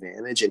at an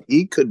advantage and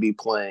he could be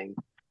playing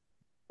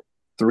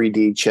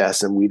 3D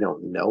chess and we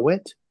don't know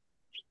it.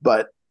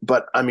 But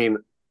I mean,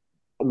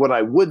 what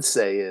I would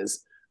say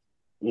is,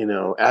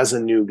 as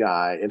a new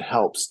guy, it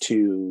helps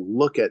to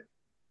look at,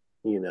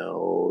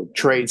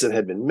 trades that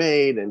have been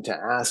made and to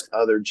ask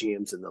other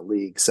GMs in the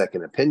league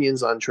second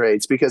opinions on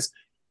trades, because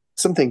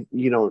something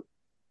you don't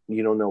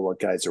know what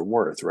guys are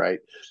worth, right?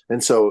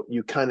 And so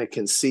you kind of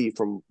can see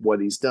from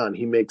what he's done,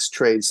 he makes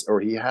trades,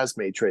 or he has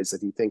made trades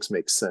that he thinks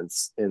make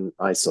sense in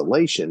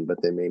isolation,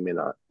 but they may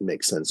not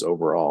make sense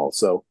overall.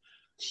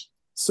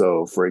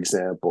 So, for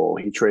example,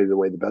 he traded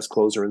away the best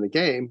closer in the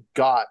game,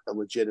 got a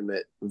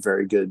legitimate,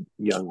 very good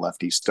young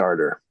lefty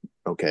starter.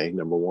 Okay,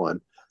 number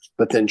one,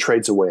 but then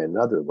trades away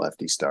another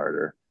lefty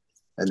starter,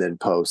 and then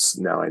posts,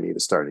 now I need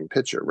a starting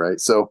pitcher, right?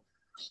 So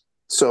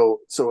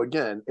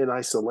again, in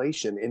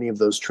isolation, any of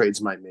those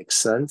trades might make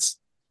sense.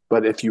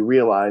 But if you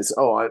realize,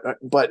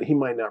 but he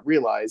might not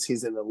realize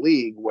he's in a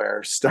league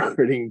where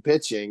starting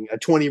pitching, a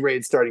 20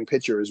 rated starting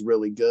pitcher is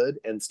really good,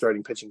 and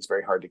starting pitching is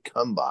very hard to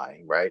come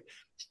by, right?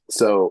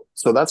 So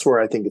that's where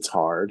I think it's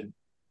hard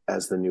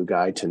as the new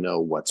guy to know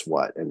what's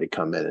what and to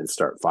come in and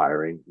start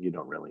firing. You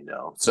don't really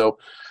know. So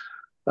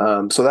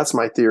that's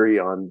my theory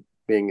on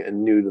being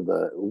new to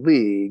the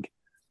league.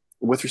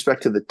 With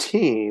respect to the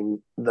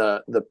team,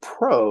 the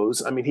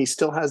pros, I mean, he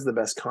still has the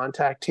best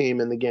contact team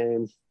in the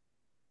game.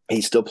 He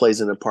still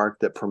plays in a park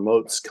that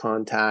promotes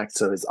contact,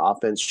 so his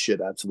offense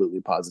should absolutely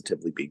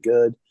positively be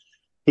good.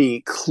 He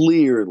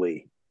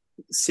clearly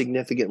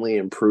significantly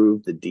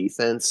improved the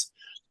defense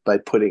by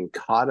putting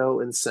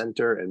Cotto in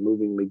center and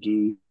moving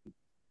McGee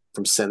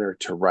from center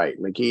to right.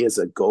 McGee is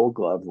a Gold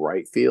Glove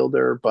right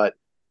fielder, but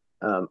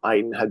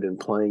Ayton had been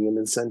playing him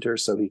in center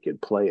so he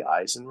could play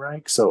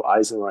Eisenreich. So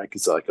Eisenreich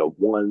is like a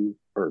 1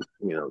 or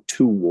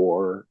 2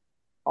 WAR,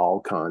 all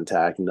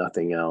contact,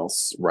 nothing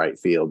else, right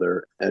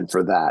fielder. And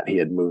for that, he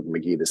had moved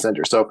McGee to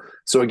center.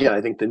 So again,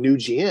 I think the new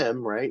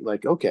GM, right?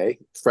 Like, okay,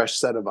 fresh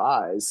set of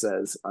eyes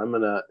says, I'm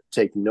going to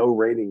take no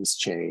ratings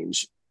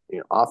change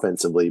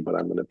offensively, but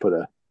I'm going to put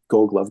a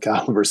Gold Glove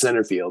caliber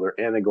center fielder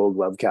and a Gold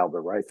Glove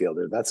caliber right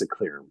fielder. That's a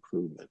clear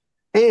improvement.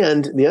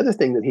 And the other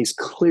thing that he's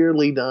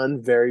clearly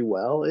done very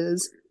well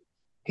is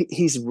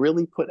he's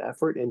really put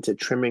effort into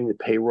trimming the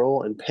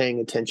payroll and paying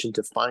attention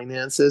to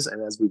finances.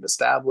 And as we've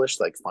established,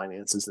 like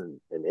finances in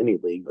any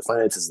league, but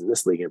finances in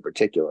this league in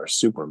particular are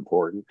super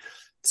important.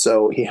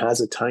 So he has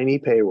a tiny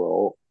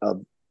payroll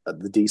of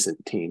the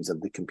decent teams,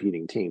 of the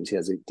competing teams. He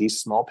has a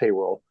decent small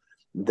payroll,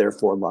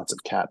 therefore lots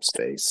of cap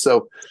space.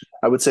 So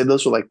I would say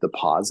those are like the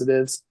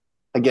positives.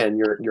 Again,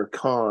 your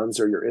cons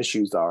or your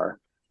issues are,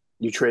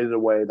 you traded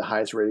away the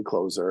highest rated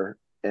closer,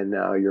 and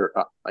now you're,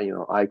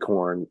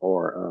 Eichhorn,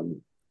 or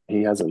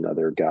he has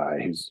another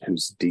guy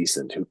who's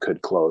decent, who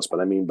could close, but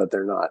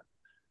they're not,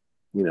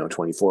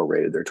 24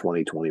 rated, they're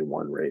 20,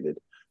 21 rated.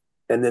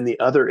 And then the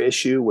other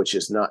issue, which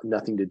is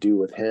nothing to do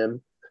with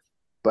him,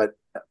 but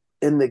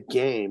in the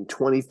game,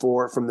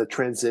 24 from the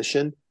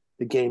transition,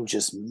 the game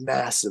just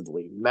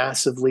massively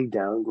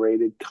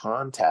downgraded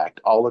contact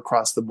all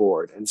across the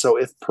board. And so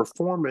if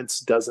performance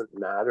doesn't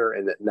matter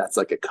and that's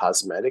like a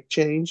cosmetic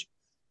change,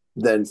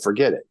 then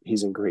forget it.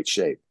 He's in great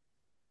shape.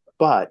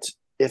 But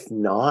if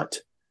not,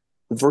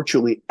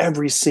 virtually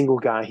every single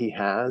guy he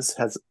has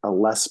a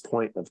less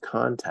point of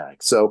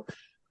contact. So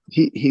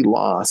he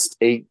lost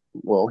 8.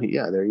 Well,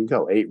 there you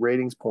go. 8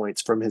 ratings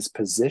points from his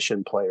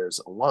position players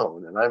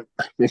alone. And I'm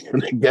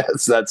going to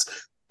guess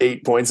that's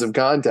 8 points of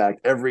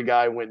contact. Every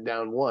guy went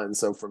down 1.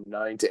 So from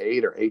 9 to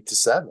 8 or 8 to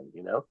 7,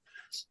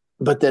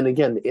 But then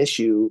again,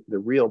 the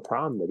real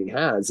problem that he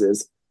has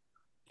is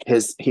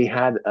he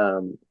had,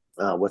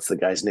 what's the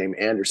guy's name?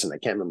 Anderson. I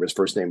can't remember his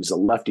first name. He's a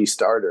lefty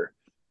starter.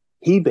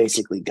 He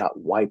basically got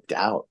wiped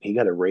out. He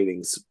got a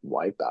ratings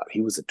wipeout.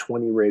 He was a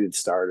 20 rated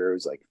starter. It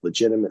was like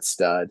legitimate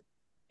stud.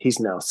 He's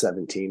now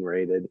 17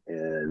 rated,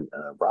 and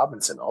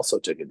Robinson also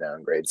took a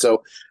downgrade.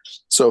 So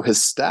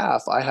his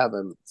staff, I have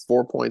him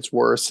 4 points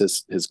worse.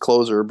 His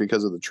closer,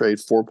 because of the trade,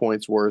 4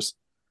 points worse,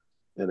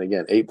 and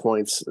again 8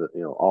 points.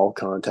 All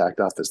contact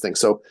off this thing.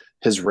 So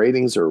his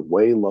ratings are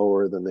way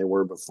lower than they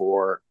were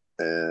before,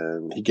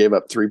 and he gave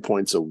up 3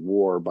 points of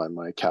WAR by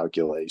my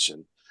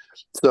calculation.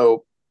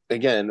 So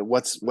again,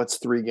 what's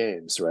 3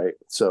 games, right?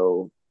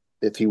 So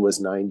if he was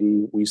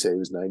 90, we say he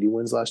was 90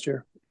 wins last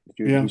year.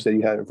 You said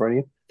you had it in front of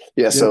you.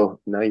 Yeah,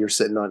 so now you're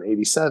sitting on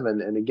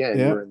 87, and again,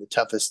 you're in the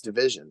toughest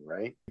division,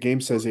 right?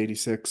 Game says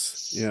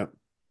 86.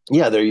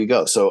 Yeah, there you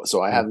go.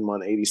 So I have him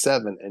on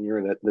 87, and you're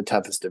in the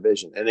toughest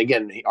division. And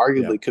again, he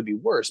arguably could be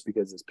worse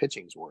because his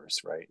pitching's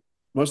worse, right?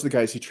 Most of the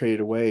guys he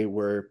traded away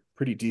were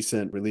pretty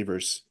decent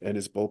relievers, and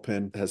his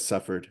bullpen has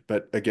suffered.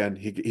 But again,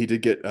 he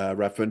did get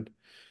Ruffin,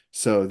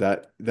 so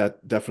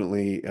that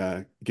definitely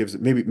gives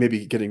it.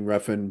 Maybe getting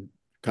Ruffin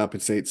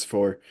compensates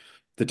for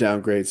the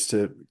downgrades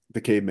to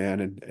the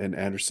Caveman and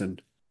Anderson.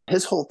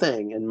 His whole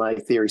thing, in my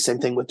theory, same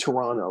thing with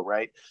Toronto,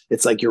 right?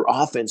 It's like your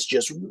offense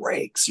just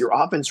rakes. Your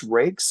offense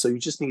rakes, so you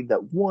just need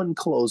that one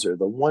closer,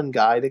 the one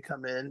guy to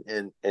come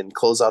in and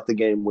close out the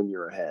game when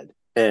you're ahead.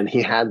 And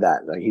he had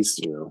that. Like he's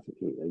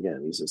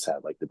just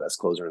had like the best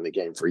closer in the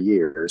game for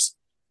years.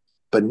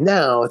 But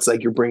now it's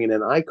like you're bringing in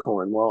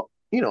Eichhorn. Well,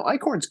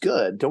 Eichhorn's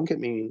good. Don't get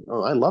me.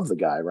 Oh, I love the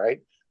guy,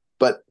 right?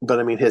 But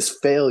I mean, his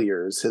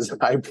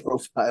high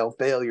profile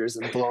failures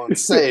and blown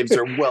saves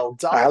are well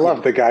documented. I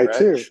love the guy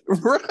too.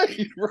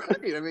 Right.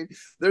 I mean,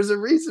 there's a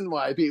reason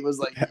why Pete was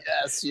like,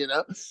 yes,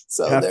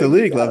 So half the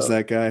league loves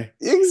that guy.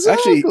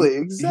 Exactly.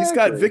 Actually,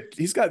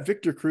 he's got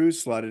Victor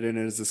Cruz slotted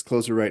in as his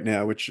closer right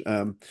now, which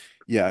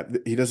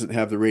he doesn't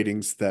have the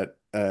ratings that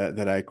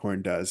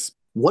Eichhorn does.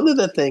 One of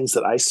the things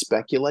that I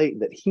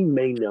speculate that he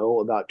may know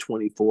about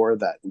 24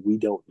 that we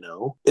don't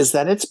know is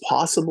that it's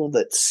possible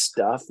that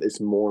stuff is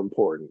more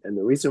important. And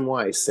the reason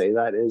why I say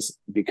that is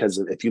because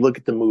if you look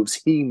at the moves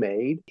he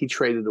made, he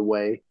traded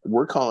away,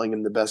 we're calling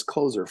him the best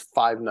closer,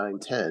 5, 9,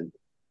 10,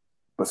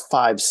 but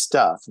 5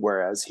 stuff,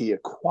 whereas he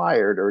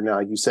acquired, or now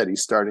you said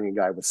he's starting a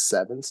guy with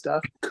 7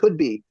 stuff. Could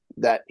be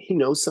that he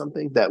knows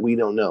something that we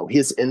don't know.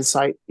 His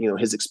insight,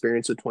 his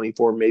experience with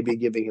 24 may be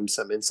giving him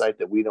some insight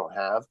that we don't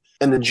have.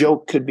 And the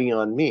joke could be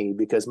on me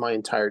because my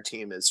entire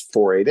team is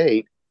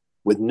 488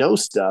 with no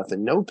stuff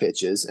and no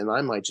pitches, and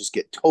I might just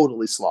get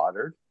totally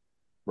slaughtered,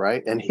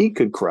 right? And he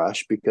could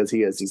crush because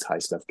he has these high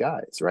stuff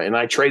guys, right? And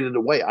I traded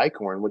away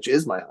Eichhorn, which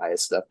is my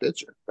highest stuff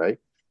pitcher, right?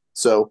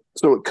 So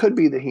it could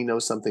be that he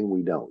knows something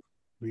we don't.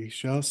 We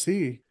shall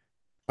see.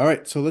 All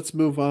right, so let's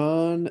move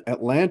on.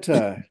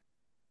 Atlanta.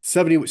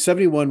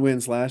 71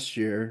 wins last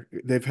year.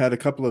 They've had a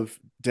couple of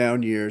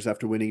down years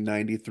after winning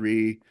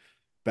 93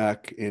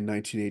 back in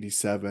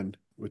 1987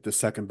 with the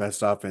second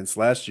best offense.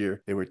 Last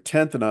year, they were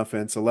 10th in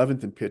offense,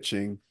 11th in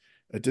pitching,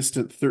 a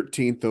distant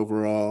 13th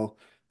overall.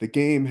 The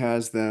game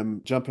has them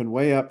jumping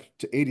way up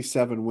to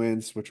 87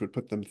 wins, which would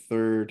put them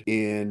 3rd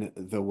in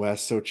the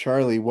West. So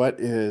Charlie,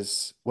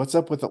 what's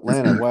up with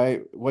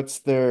Atlanta? What's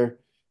their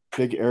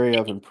big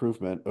area of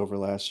improvement over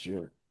last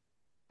year?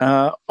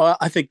 Well,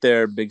 I think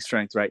their big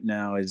strength right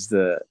now is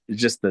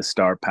just the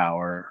star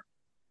power.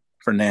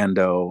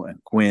 Fernando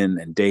and Quinn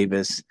and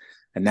Davis,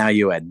 and now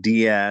you add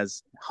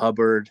Diaz,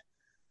 Hubbard,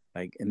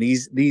 and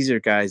these are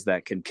guys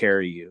that can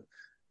carry you,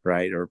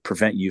 right, or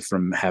prevent you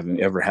from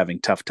having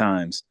tough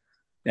times.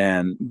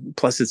 And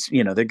plus, it's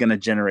they're going to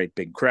generate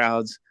big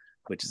crowds,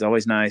 which is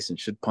always nice and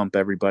should pump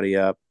everybody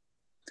up.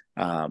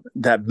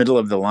 That middle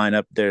of the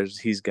lineup,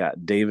 he's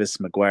got Davis,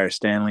 McGuire,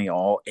 Stanley,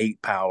 all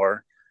 8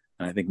 power.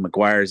 And I think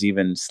McGuire's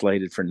even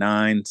slated for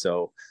 9.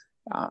 So,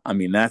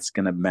 that's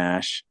going to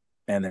mash.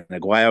 And then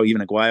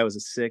Aguayo is a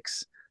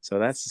 6. So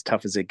that's as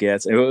tough as it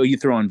gets. You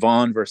throw in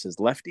Vaughn versus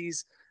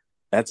lefties.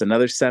 That's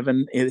another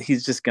 7.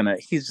 He's just gonna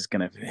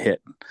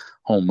hit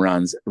home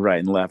runs right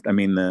and left.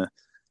 The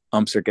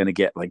umps are gonna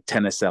get like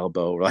tennis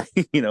elbow, right?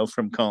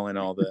 From calling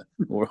all the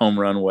home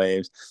run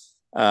waves.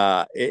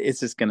 It's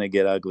just gonna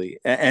get ugly.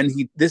 And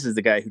this is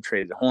the guy who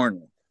traded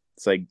Horner.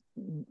 It's like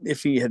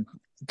if he had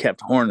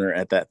kept Horner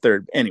at that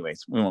 3rd.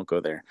 Anyways, we won't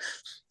go there.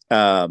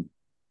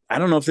 I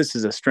don't know if this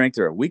is a strength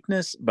or a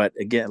weakness, but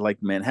again,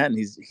 like Manhattan,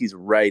 he's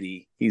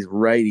righty. He's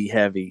righty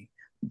heavy.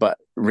 but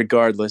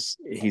regardless,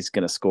 he's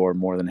going to score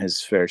more than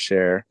his fair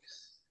share.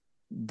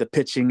 The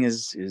pitching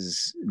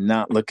is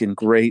not looking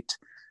great.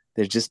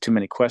 There's just too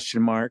many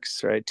question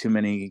marks, right? Too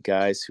many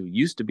guys who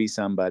used to be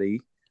somebody.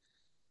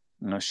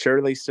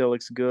 Shirley still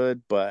looks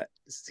good, but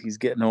he's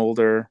getting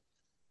older.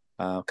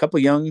 A couple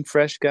young,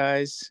 fresh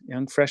guys,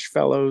 young, fresh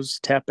fellows,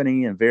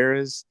 Tapani and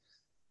Veras.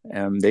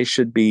 They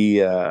should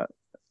be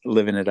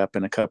living it up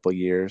in a couple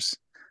years.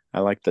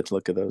 I like the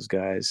look of those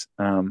guys.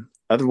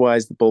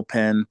 Otherwise, the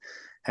bullpen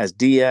has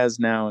Diaz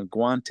now, and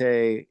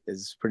Guante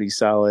is pretty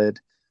solid.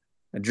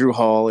 Drew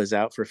Hall is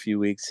out for a few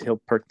weeks.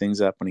 He'll perk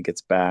things up when he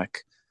gets back.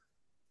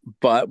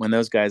 But when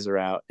those guys are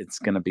out, it's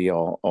going to be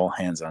all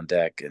hands on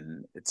deck,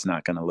 and it's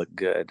not going to look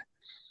good.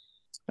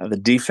 The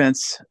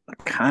defense,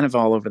 kind of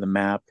all over the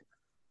map.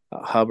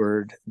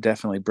 Hubbard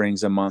definitely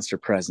brings a monster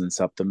presence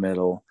up the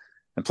middle,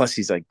 and plus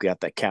he's like got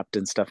that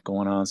captain stuff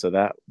going on, so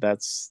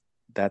that's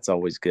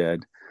always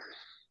good.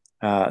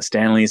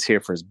 Stanley is here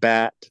for his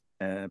bat,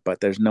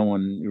 but there's no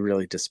one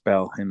really to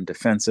spell him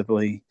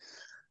defensively.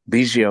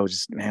 Biggio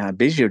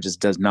just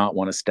does not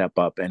want to step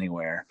up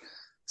anywhere.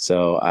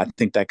 So I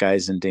think that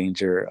guy's in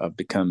danger of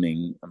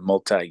becoming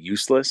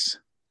multi-useless.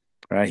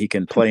 Right? He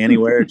can play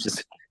anywhere,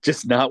 just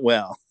not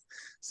well.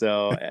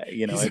 So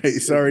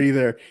he's already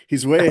there.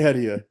 He's way ahead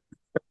of you.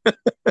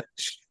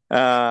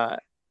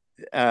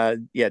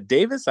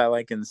 Davis I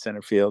like in the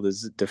center field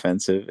is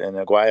defensive, and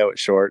Aguayo at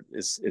short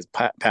is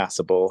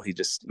passable. He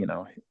just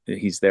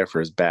he's there for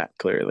his bat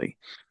clearly.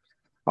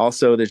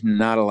 Also, there's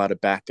not a lot of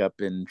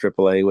backup in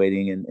AAA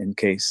waiting in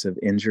case of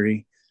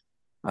injury.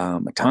 A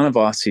ton of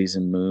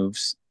off-season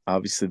moves.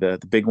 Obviously, the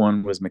big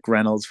one was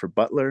McReynolds for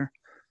Butler,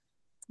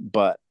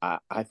 but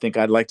I think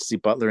I'd like to see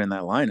Butler in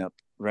that lineup.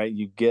 Right,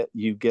 you get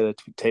a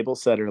table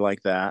setter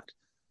like that.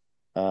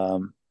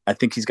 I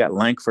think he's got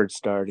Langford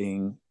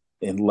starting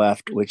in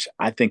left, which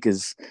I think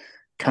is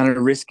kind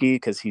of risky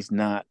because he's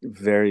not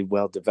very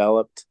well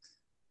developed,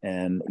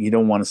 and you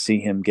don't want to see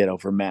him get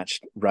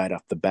overmatched right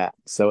off the bat.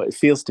 So it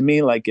feels to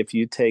me like if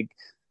you take,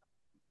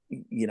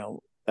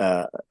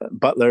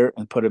 Butler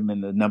and put him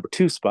in the number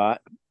 2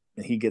 spot,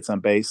 and he gets on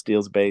base,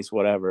 steals base,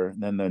 whatever,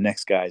 then the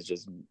next guys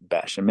just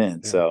bash him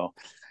in. Yeah. So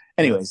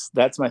anyways,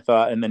 that's my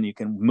thought. And then you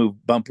can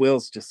Bump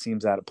Wills just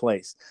seems out of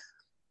place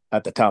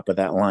at the top of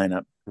that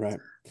lineup. Right.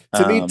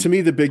 To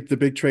me, the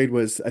big trade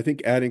was, I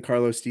think, adding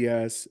Carlos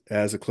Diaz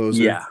as a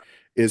closer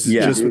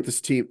just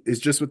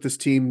what this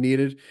team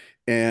needed.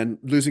 And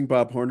losing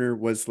Bob Horner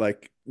was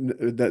like,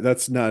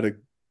 that's not a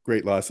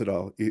great loss at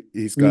all.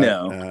 He's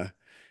got,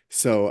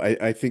 so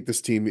I think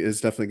this team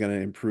is definitely going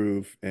to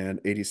improve, and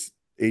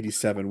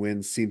 87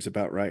 wins seems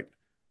about right.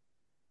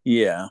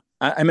 Yeah.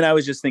 I mean, I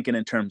was just thinking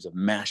in terms of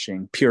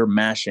pure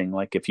mashing.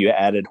 Like if you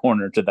added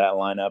Horner to that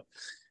lineup,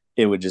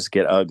 it would just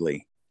get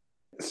ugly.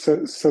 So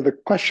the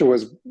question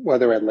was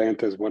whether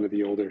Atlanta is one of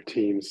the older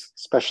teams,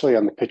 especially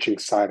on the pitching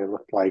side. It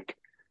looked like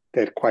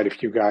they had quite a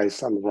few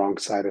guys on the wrong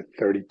side of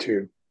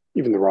 32,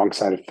 even the wrong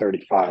side of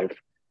 35.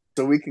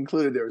 So we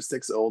concluded there were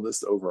 6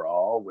 oldest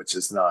overall, which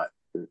is not,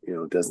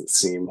 doesn't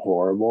seem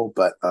horrible,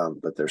 but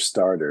their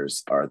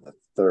starters are the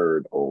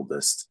 3rd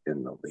oldest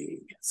in the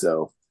league.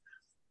 So,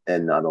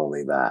 and not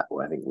only that,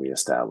 I think we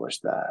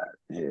established that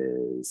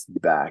his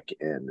back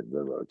end of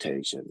the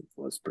rotation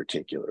was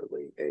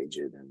particularly aged.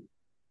 And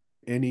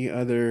any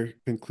other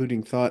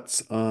concluding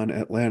thoughts on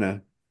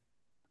Atlanta?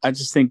 I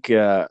just think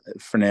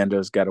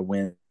Fernando's got to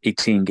win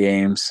 18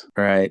 games,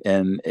 right?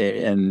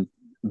 And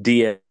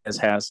Diaz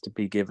has to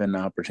be given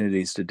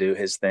opportunities to do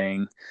his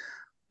thing,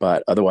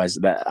 but otherwise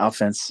that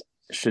offense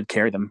should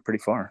carry them pretty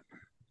far.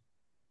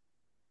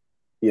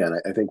 Yeah,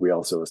 and I think we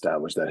also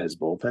established that his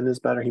bullpen is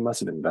better. He must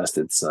have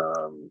invested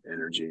some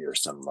energy or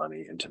some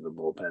money into the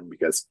bullpen,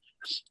 because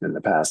in the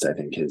past, I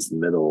think his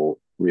middle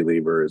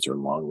relievers or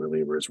long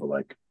relievers were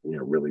like,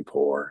 really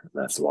poor.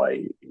 That's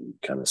why he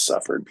kind of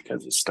suffered,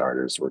 because his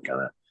starters were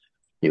kind of,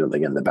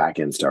 again, the back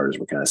end starters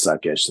were kind of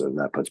suckish. So then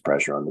that puts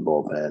pressure on the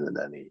bullpen, and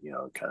then he,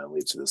 kind of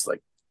leads to this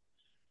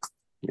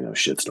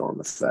shitstorm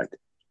effect.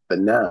 But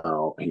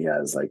now he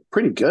has like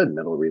pretty good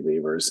middle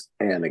relievers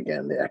and,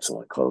 again, the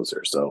excellent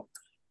closer. So,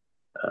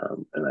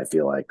 and I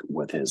feel like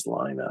with his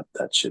lineup,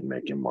 that should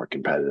make him more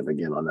competitive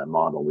again on that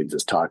model we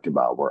just talked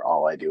about, where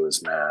all I do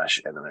is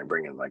mash and then I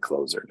bring in my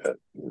closer to,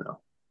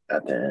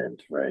 at the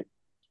end, right?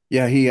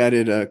 Yeah, he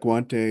added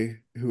Guante,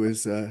 who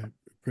is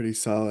pretty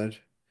solid.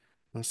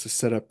 That's a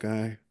setup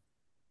guy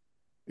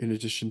in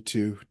addition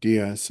to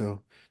Diaz.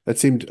 So that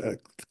seemed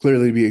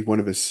clearly to be one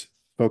of his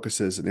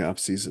focuses in the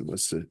offseason,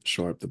 was to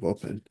shore up the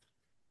bullpen.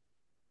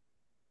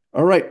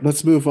 All right,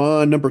 let's move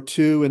on. Number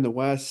 2 in the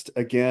West.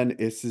 Again,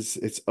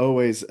 it's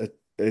always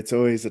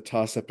a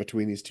toss-up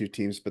between these two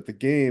teams, but the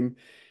game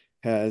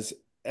has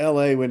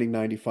LA winning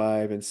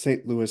 95 and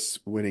St. Louis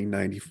winning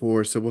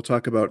 94. So we'll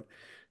talk about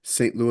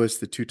St. Louis,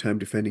 the 2-time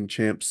defending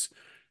champs,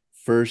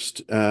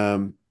 first.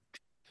 They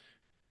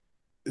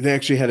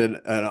actually had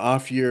an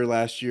off year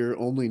last year,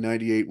 only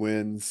 98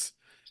 wins,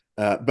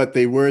 but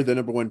they were the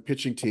number 1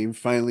 pitching team,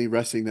 finally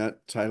wresting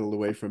that title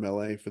away from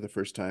LA for the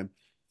first time.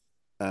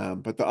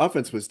 But the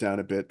offense was down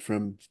a bit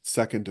from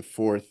 2nd to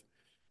 4th.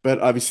 but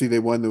obviously they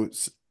won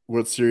the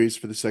World Series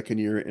for the second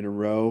year in a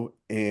row.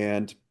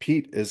 And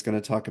Pete is going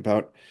to talk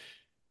about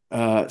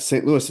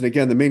St. Louis. And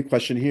again, the main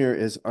question here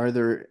is, are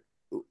there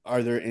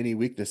any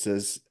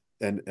weaknesses,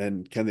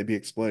 and can they be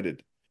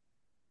exploited?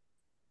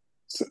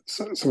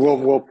 So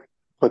we'll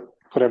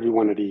put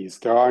everyone at ease.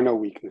 There are no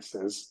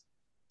weaknesses,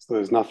 so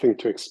there's nothing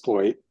to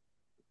exploit.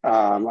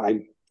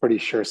 I'm pretty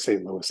sure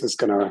St. Louis is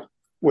going to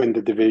win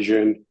the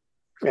division,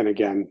 and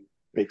again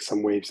make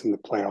some waves in the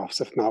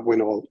playoffs, if not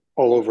win all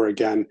over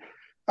again.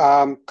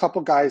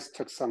 Couple guys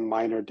took some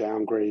minor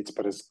downgrades,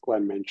 but as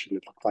Glenn mentioned,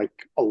 it looked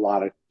like a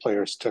lot of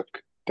players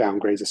took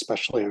downgrades,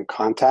 especially on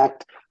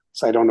contact.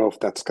 So I don't know if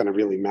that's going to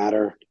really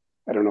matter.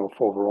 I don't know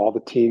if overall the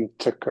team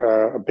took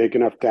a big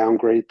enough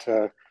downgrade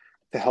to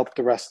help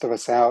the rest of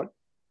us out.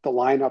 The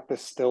lineup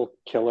is still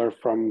killer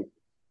from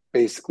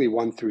basically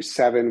 1 through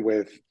 7,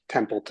 with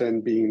Templeton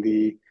being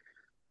the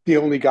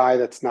only guy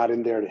that's not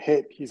in there to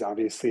hit. He's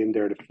obviously in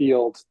there to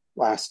field.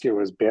 Last year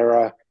was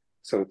Berra,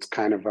 so it's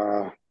kind of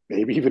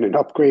maybe even an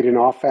upgrade in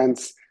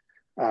offense.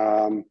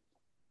 Other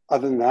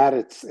than that,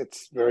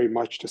 it's very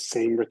much the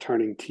same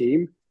returning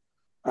team.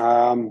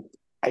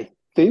 I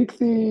think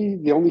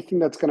the only thing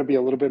that's going to be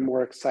a little bit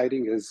more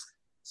exciting is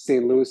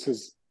St. Louis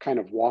has kind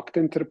of walked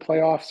into the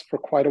playoffs for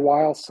quite a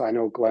while. So I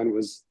know Glenn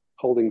was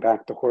holding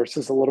back the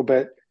horses a little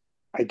bit.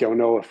 I don't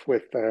know if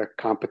with the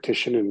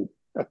competition in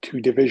a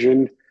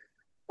 2-division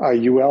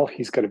UL,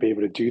 he's going to be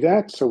able to do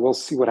that. So we'll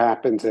see what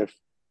happens if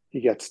he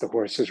gets the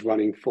horses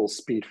running full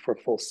speed for a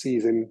full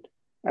season,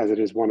 as it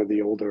is one of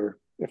the older,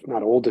 if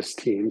not oldest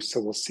teams. So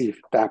we'll see if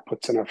that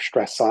puts enough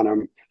stress on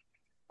him.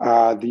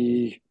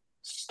 The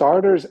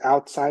starters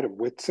outside of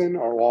Whitson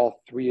are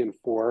all 3 and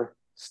 4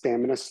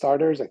 stamina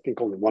starters. I think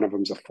only one of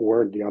them's a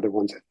 4 and the other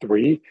one's a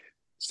 3.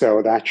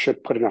 So that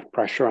should put enough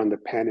pressure on the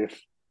pen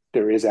if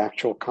there is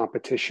actual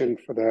competition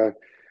for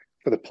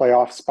the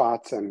playoff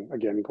spots. And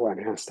again, Glenn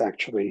has to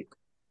actually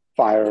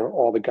fire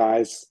all the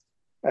guys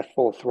at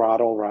full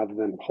throttle rather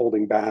than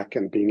holding back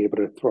and being able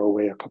to throw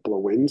away a couple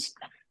of wins.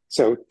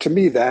 So to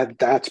me,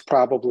 that's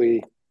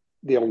probably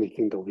the only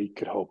thing the league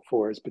could hope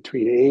for, is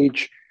between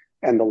age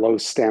and the low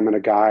stamina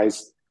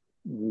guys.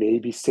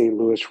 Maybe St.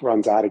 Louis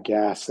runs out of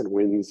gas and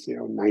wins,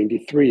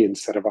 93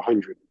 instead of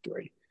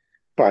 103.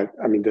 But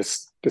I mean,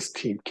 this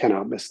team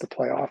cannot miss the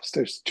playoffs.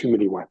 There's too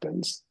many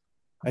weapons.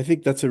 I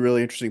think that's a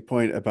really interesting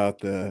point about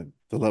the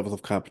level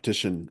of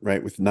competition,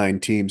 right? With 9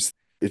 teams,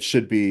 it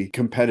should be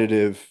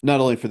competitive, not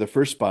only for the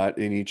first spot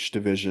in each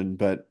division,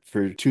 but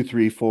for 2,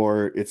 3,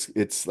 4.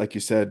 It's like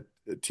you said,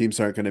 teams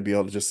aren't going to be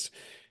able to just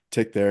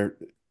take their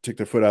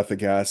foot off the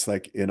gas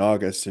like in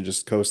August and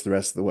just coast the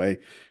rest of the way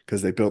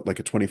because they built like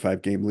a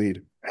 25-game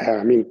lead.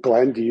 I mean,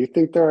 Glenn, do you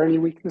think there are any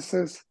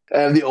weaknesses?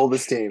 And the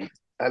oldest team.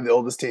 I'm the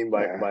oldest team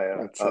by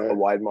a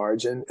wide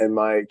margin, and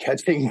my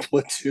catching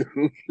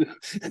platoon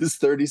is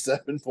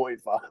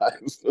 37.5.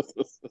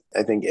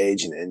 I think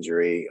age and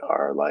injury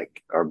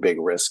are big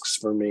risks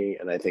for me,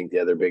 and I think the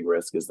other big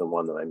risk is the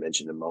one that I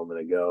mentioned a moment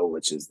ago,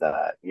 which is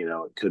that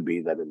it could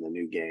be that in the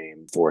new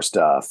game 4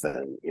 stuff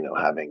and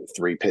having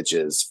 3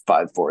 pitches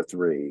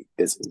 5-4-3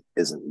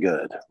 isn't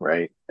good,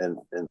 right? And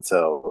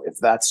so if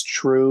that's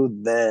true,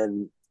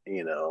 then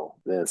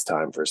it's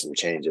time for some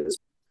changes.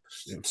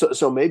 Yeah.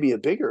 So maybe a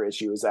bigger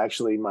issue is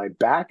actually my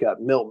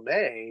backup, Milt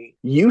May,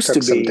 used to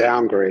be some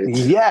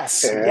downgrades.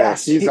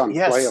 Yes, he's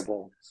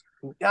unplayable.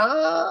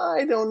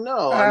 I don't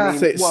know.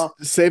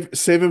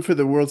 Save him for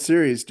the World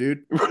Series,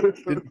 dude.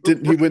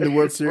 Didn't he win the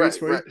World Series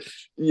for you?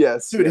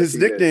 Yes, dude. Yes, his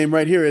nickname did.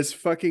 Right here is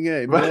fucking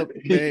A. Milt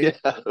May.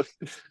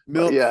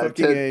 Milt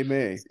fucking A.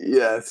 May.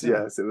 Yes.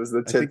 It was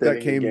the 10th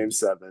inning in Game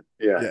 7.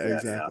 Yeah,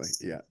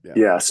 exactly.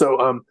 Yeah.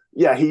 So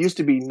he used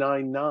to be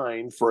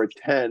 9.9 for a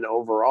 10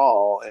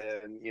 overall,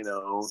 and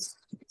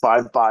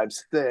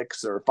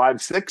 5.56 or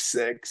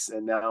 5.66,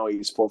 and now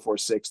he's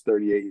 4.46,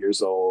 38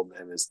 years old,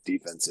 and his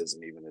defense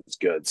isn't even as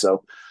good.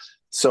 So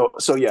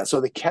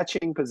the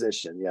catching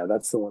position,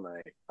 that's the one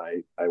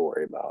I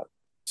worry about.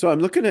 So I'm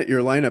looking at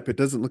your lineup. It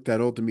doesn't look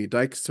that old to me.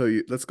 Let's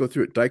go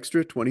through it.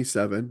 Dykstra,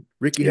 27.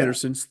 Ricky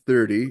Henderson's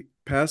 30.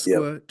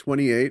 Pasqua,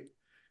 28.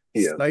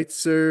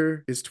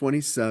 Steitzer is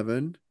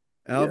 27.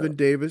 Alvin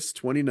Davis,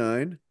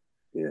 29.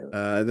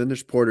 Then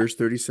there's Porter's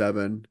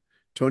 37.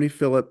 Tony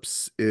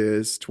Phillips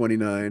is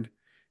 29.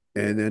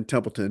 And then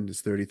Templeton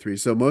is 33.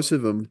 So most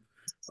of them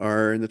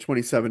are in the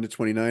 27 to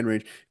 29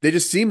 range. They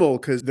just seem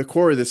old because the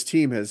core of this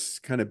team has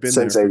kind of been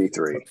since there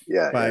 83.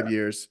 For 5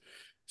 years.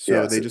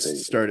 So they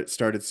just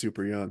started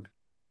super young.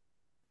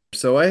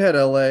 So I had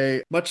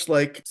LA, much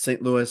like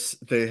St. Louis,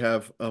 they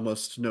have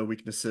almost no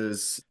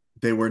weaknesses.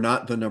 They were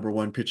not the number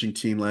 1 pitching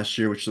team last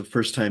year, which is the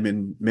first time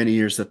in many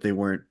years that they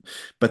weren't.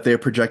 But they are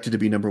projected to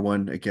be number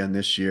 1 again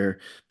this year,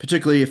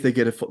 particularly if they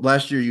get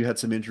last year you had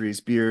some injuries.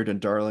 Beard and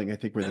Darling, I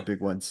think, were the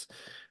big ones.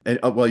 And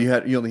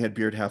you only had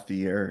Beard half the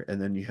year, and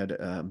then you had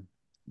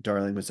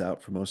Darling was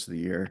out for most of the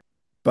year.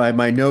 By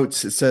my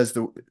notes, it says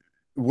the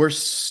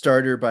worst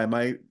starter by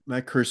my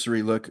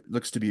cursory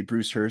looks to be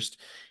Bruce Hurst.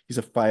 He's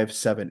a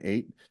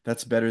 5.78.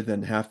 That's better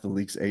than half the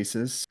league's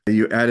aces.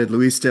 You added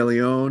Luis De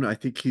Leon. I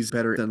think he's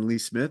better than Lee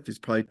Smith. He's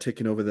probably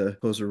taken over the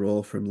closer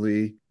role from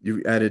Lee.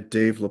 You added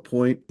Dave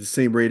Lapointe, the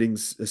same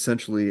ratings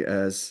essentially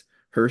as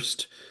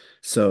Hurst.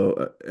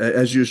 So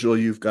as usual,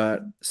 you've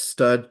got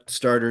stud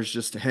starters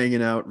just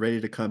hanging out, ready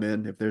to come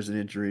in if there's an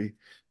injury.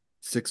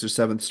 6th or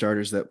 7th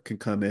starters that can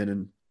come in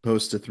and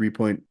post a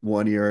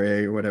 3.1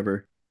 ERA or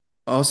whatever.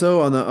 Also,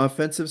 on the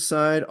offensive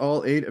side,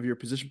 all 8 of your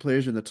position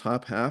players are in the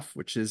top half,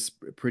 which is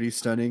pretty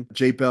stunning.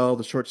 Jay Bell,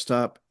 the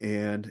shortstop,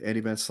 and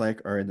Andy Van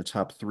Slyke are in the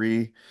top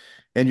 3.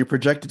 And you're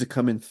projected to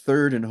come in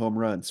 3rd in home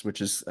runs,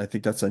 which is, I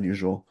think that's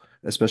unusual,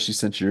 especially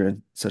since you're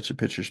in such a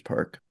pitcher's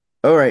park.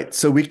 All right,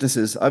 so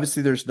weaknesses.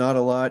 Obviously, there's not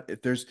a lot.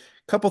 If there's a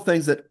couple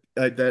things that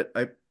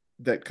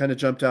kind of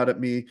jumped out at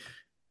me.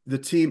 The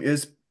team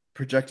is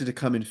projected to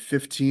come in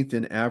 15th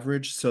in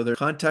average, so their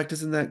contact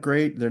isn't that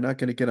great. They're not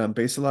going to get on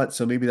base a lot,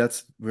 so maybe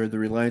that's where the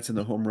reliance on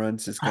the home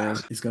runs is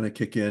gonna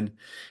kick in.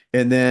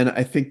 And then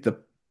I think the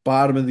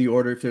bottom of the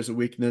order, if there's a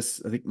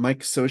weakness, I think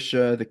Mike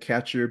Scioscia, the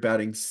catcher,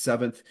 batting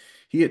 7th.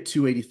 He hit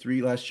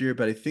 283 last year,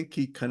 but I think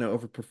he kind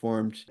of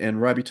overperformed. And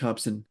Robbie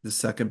Thompson, the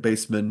second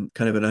baseman,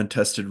 kind of an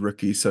untested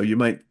rookie, so you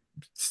might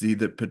see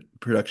the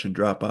production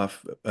drop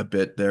off a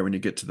bit there when you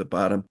get to the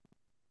bottom.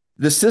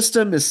 The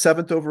system is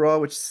 7th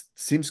overall, which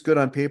seems good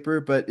on paper,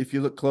 but if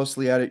you look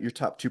closely at it, your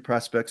top 2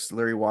 prospects,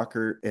 Larry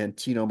Walker and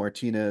Tino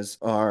Martinez,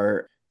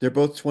 they're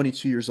both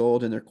 22 years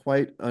old and they're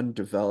quite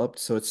undeveloped.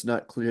 So it's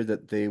not clear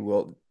that they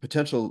will.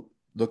 Potential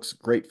looks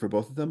great for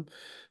both of them,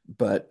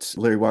 but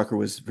Larry Walker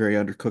was very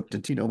undercooked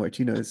and Tino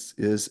Martinez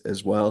is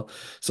as well.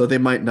 So they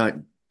might not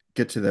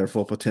get to their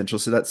full potential.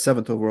 So that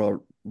 7th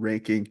overall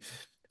ranking,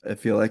 I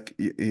feel like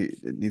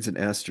it needs an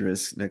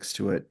asterisk next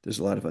to it. There's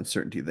a lot of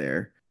uncertainty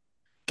there.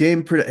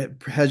 Game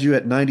has you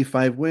at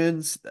 95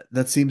 wins.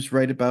 That seems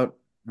right.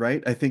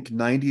 I think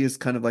 90 is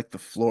kind of like the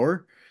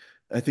floor.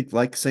 I think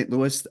like St.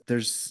 Louis,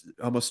 there's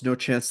almost no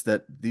chance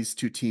that these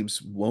 2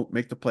 teams won't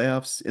make the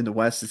playoffs. In the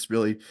West, it's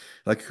really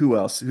like who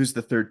else? Who's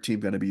the 3rd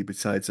team going to be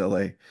besides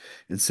LA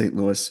and St.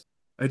 Louis?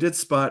 I did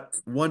spot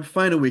one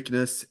final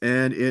weakness,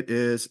 and it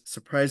is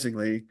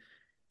surprisingly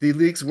the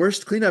league's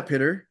worst cleanup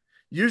hitter.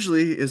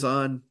 Usually is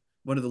on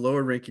one of the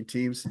lower ranking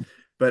teams.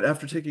 But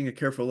after taking a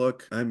careful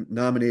look, I'm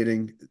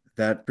nominating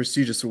that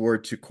prestigious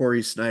award to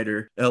Corey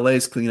Snyder,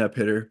 LA's cleanup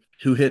hitter,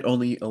 who hit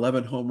only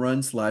 11 home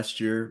runs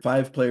last year.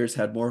 5 players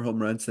had more home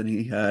runs than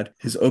he had.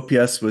 His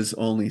OPS was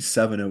only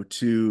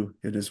 702,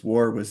 and his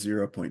WAR was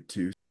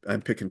 0.2.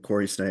 I'm picking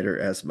Corey Snyder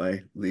as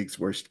my league's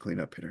worst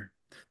cleanup hitter.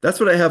 That's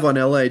what I have on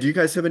LA. Do you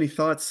guys have any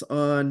thoughts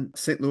on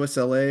St. Louis,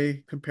 LA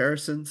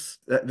comparisons?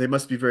 They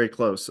must be very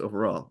close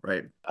overall,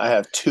 right? I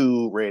have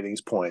 2 ratings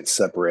points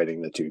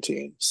separating the 2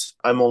 teams.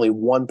 I'm only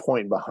 1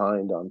 point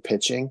behind on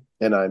pitching,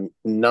 and I'm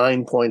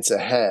 9 points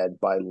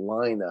ahead by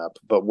lineup.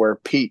 But where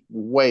Pete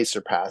way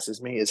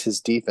surpasses me is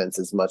his defense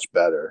is much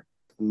better.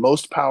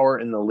 Most power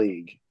in the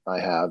league I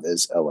have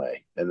is LA,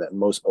 and that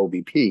most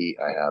OBP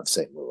I have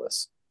St.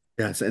 Louis.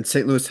 Yes, and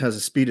St. Louis has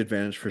a speed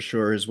advantage for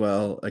sure as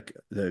well. Like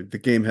the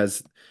game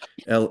has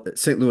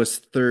St. Louis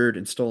 3rd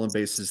in stolen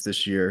bases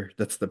this year.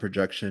 That's the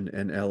projection,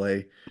 and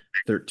LA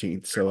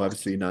 13th. So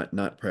obviously not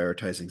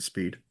prioritizing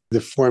speed. The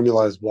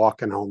formula is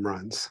walk and home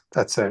runs.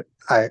 That's it.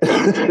 My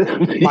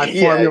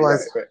formula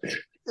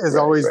is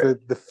always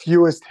the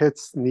fewest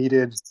hits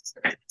needed,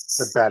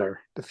 the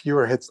better. The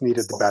fewer hits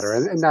needed, the better.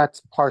 And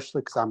that's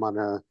partially because I'm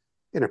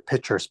in a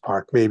pitcher's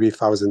park. Maybe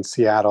if I was in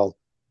Seattle,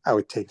 I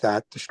would take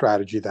the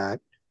strategy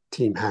that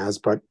team has,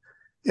 but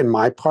in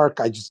my park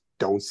I just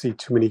don't see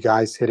too many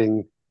guys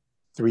hitting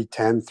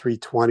 310,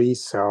 320,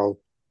 so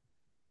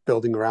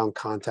building around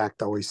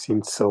contact always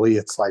seems silly.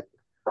 It's like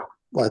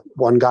let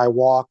one guy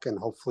walk and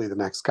hopefully the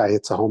next guy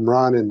hits a home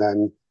run and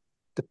then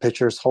the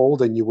pitchers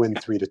hold and you win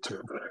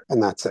 3-2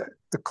 and that's it.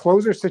 The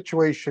closer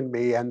situation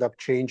may end up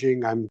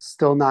changing. I'm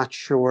still not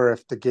sure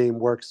if the game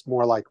works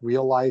more like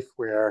real life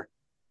where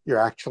you're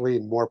actually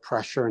in more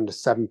pressure in the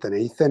 7th and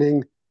 8th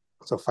inning.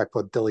 So if I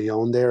put De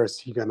Leon there, is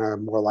he gonna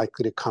more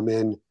likely to come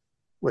in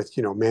with,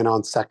 man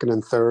on 2nd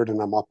and 3rd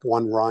and I'm up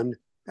 1 run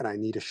and I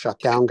need a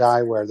shutdown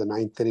guy where the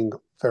 9th inning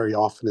very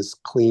often is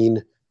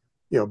clean,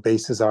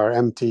 bases are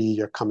empty,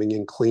 you're coming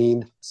in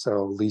clean.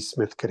 So Lee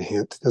Smith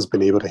has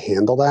been able to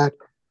handle that.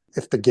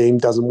 If the game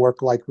doesn't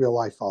work like real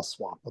life, I'll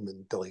swap him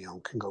and De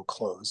Leon can go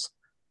close.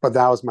 But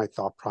that was my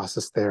thought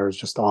process there, is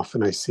just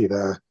often I see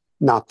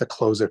not the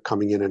closer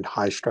coming in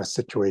high stress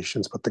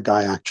situations, but the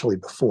guy actually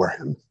before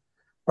him.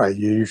 Right,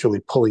 you're usually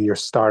pulling your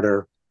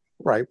starter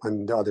right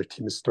when the other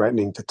team is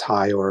threatening to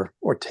tie or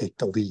take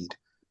the lead.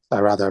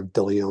 I'd rather have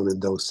De Leon in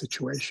those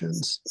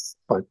situations,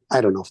 but I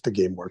don't know if the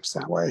game works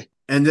that way.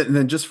 And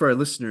then just for our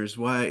listeners,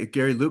 why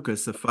Gary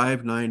Lucas, the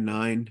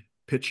 5.99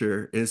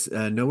 pitcher, is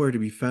nowhere to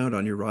be found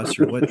on your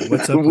roster.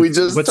 What's up? We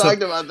just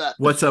talked about that.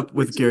 What's up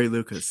with Gary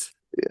Lucas?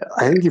 Yeah.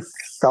 I think he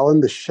fell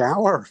in the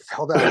shower or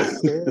fell down the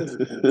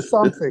stairs.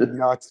 Something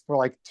nuts. For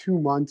like 2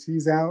 months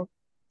he's out.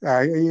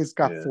 He's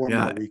got 4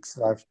 more weeks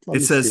left.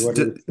 It says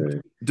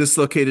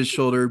dislocated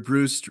shoulder,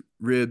 bruised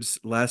ribs,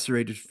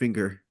 lacerated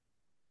finger.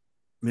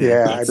 Man,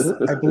 Yeah, that's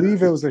I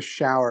believe it was a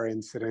shower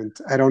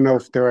incident. I don't know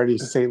if there are any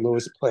St.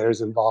 Louis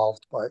players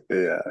involved, but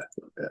Yeah,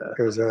 yeah.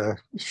 it was a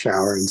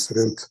shower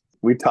incident.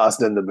 We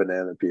tossed in the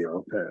banana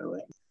peel,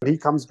 apparently. When he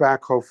comes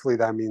back, hopefully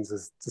that means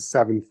the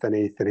seventh and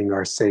eighth inning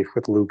are safe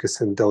with Lucas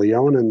and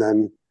DeLeon, and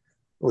then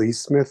Lee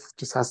Smith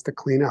just has to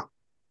clean up.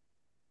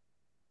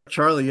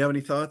 Charlie, you have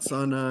any thoughts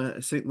on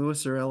St.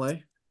 Louis or LA?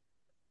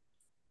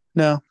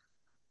 No,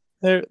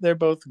 they're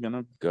both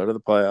gonna go to the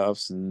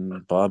playoffs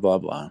and blah blah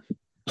blah.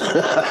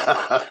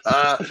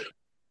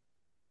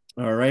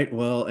 All right.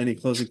 Well, any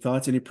closing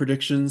thoughts? Any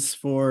predictions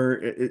for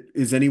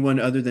is anyone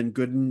other than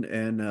Gooden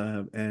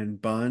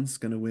and Bonds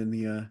going to win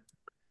the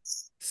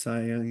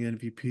Cy Young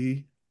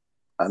MVP?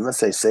 I'm gonna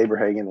say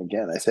Saberhagen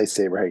again. I say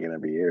Saberhagen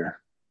every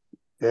year.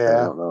 I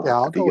Yeah, don't know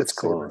I'll if he go with gets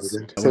close.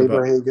 Saberhagen. What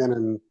about- Saberhagen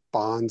and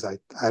Bonds. I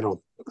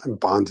don't.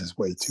 Bonds is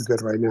way too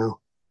good right now.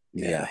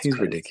 Yeah, it's he's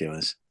crazy.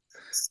 ridiculous.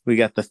 We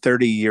got the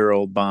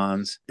 30-year-old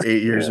Bonds.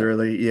 8 years Yeah.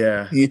 early.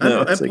 Yeah. You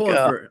know, I'm it's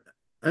like,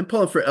 I'm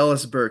pulling for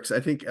Ellis Burks. I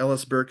think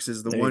Ellis Burks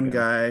is the There you one go.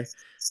 guy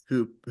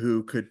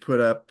who could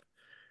put up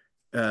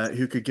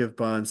who could give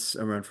Bonds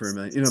a run for a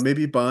million. You know,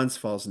 maybe Bonds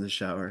falls in the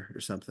shower or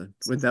something.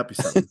 Wouldn't that be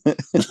something? Yeah.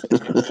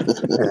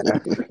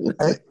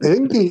 I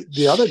think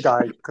the other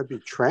guy could be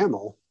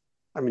Trammell.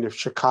 I mean, if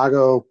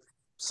Chicago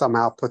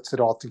somehow puts it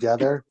all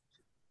together,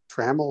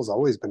 Trammell's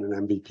always been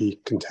an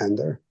MVP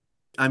contender.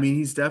 I mean,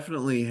 he's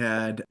definitely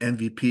had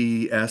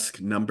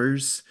MVP-esque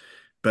numbers,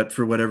 but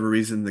for whatever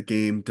reason, the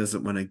game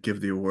doesn't want to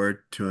give the award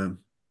to him.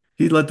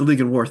 He led the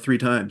league in WAR 3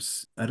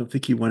 times. I don't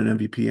think he won an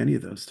MVP any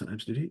of those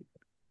times, did he?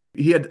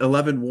 He had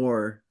 11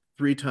 WAR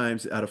 3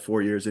 times out of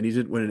 4 years, and he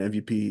didn't win an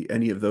MVP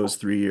any of those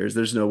 3 years.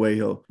 There's no way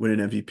he'll win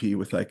an MVP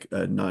with like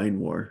a 9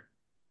 WAR.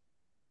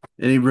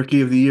 Any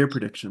Rookie of the Year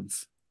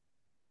predictions?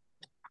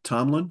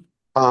 Tomlin?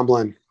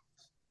 Tomlin.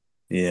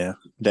 Yeah,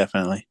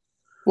 definitely.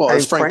 Well, Hey,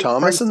 is Frank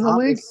Thomas in the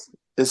league?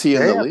 Is he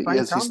in the league? Frank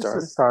Has he Thomas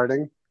started? is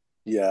starting.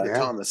 Yeah, Yeah.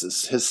 Thomas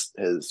is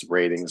his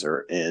ratings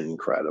are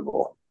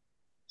incredible.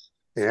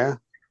 Yeah.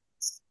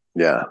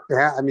 Yeah.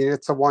 Yeah, I mean,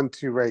 it's a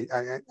 1-2 rate.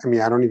 I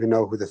mean, I don't even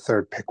know who the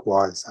third pick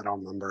was. I don't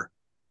remember.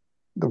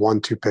 The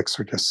 1-2 picks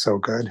were just so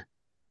good.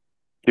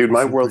 Dude,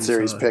 my Seem World pretty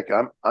Series solid. pick,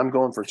 I'm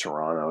going for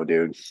Toronto,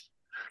 dude.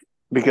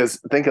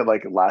 Because think of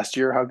like last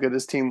year how good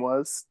his team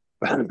was.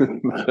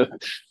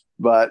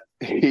 But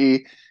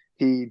he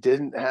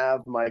didn't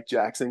have Mike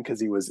Jackson because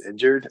he was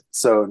injured.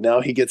 So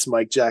now he gets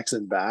Mike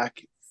Jackson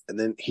back. And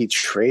then he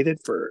traded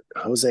for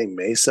Jose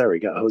Mesa, or he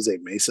got Jose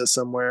Mesa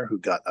somewhere who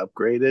got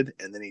upgraded.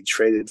 And then he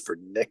traded for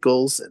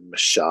Nichols and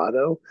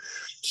Machado.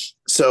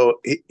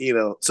 So,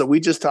 so we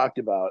just talked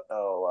about,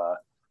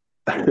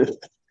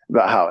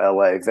 about how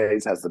LA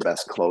Vase has the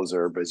best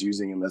closer, but is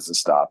using him as a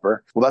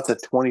stopper. Well, that's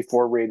a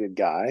 24 rated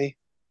guy.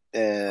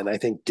 And I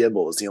think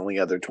Dibble is the only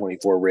other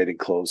 24 rated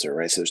closer,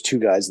 right? So there's 2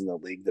 guys in the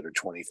league that are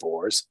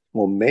 24s.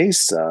 Well,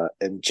 Mesa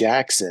and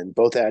Jackson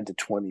both add to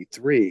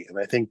 23. And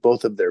I think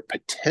both of their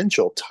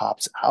potential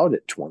tops out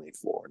at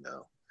 24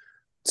 now.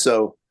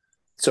 So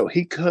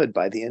he could,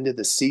 by the end of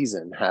the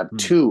season, have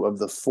 2 of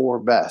the 4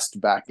 best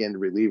back end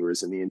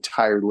relievers in the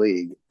entire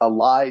league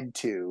allied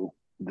to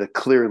the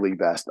clearly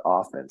best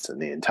offense in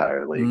the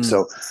entire league.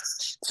 So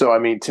I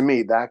mean, to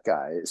me, that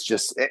guy is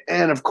just,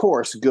 and of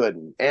course,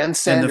 Gooden and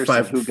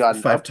Sanderson, who got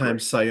an 5-time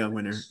upgrade. Cy Young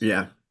winner.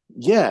 Yeah.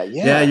 Yeah.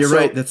 You're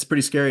right. That's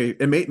pretty scary.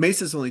 And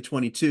Mesa's only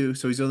 22,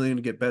 so he's only going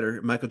to get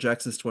better. Michael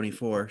Jackson's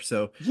 24.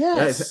 So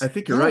yes, I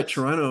think you're right.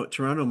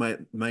 Toronto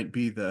might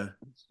be the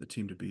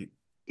team to beat.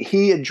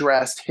 He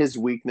addressed his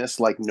weakness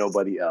like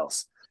nobody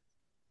else.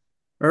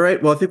 All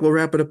right. Well, I think we'll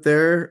wrap it up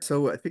there.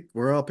 So I think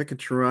we're all picking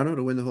Toronto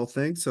to win the whole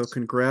thing. So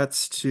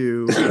congrats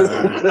to.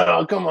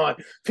 Oh, come on,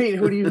 Pete.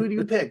 Who do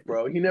you pick,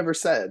 bro? You never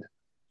said.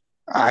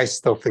 I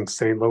still think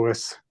St.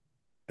 Louis.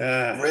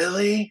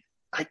 Really?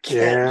 I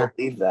can't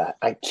believe that.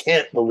 I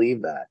can't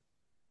believe that.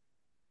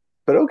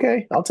 But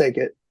okay, I'll take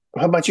it.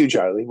 How about you,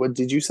 Charlie? What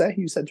did you say?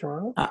 You said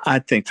Toronto? I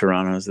think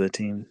Toronto is the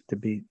team to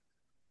beat.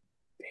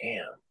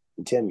 Damn.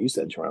 Tim, you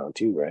said Toronto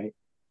too, right?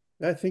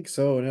 I think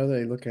so. Now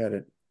that I look at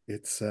it,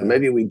 it's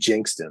maybe we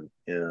jinxed him.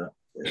 Yeah.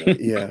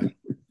 Yeah.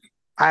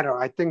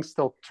 I think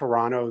still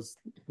Toronto's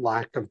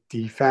lack of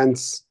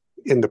defense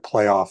in the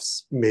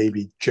playoffs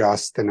maybe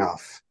just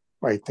enough,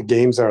 right? The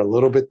games are a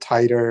little bit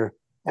tighter,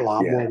 a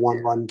lot more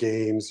 1-run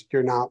games.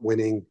 You're not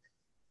winning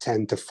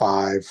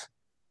 10-5.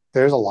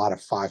 There's a lot of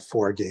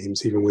 5-4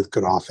 games, even with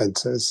good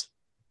offenses.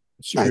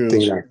 I think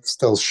that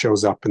still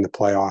shows up in the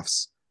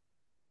playoffs.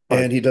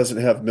 And he doesn't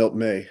have Milt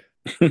May.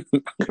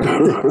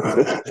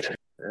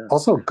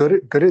 Also,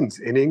 Gooden's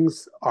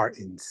innings are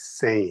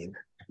insane.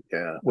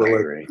 Yeah,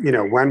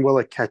 when will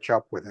it catch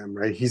up with him,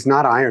 right? He's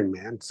not Iron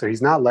Man, so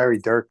he's not Larry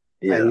Dirk,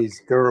 and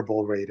he's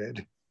durable rated,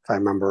 if I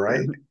remember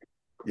right.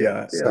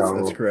 Yeah, so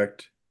that's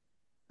correct.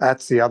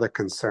 That's the other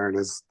concern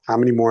is how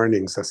many more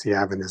innings does he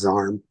have in his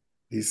arm?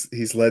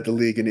 He's led the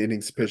league in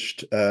innings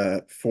pitched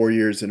 4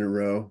 years in a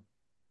row.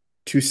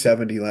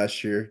 270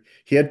 last year.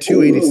 He had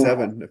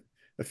 287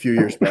 a few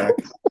years back.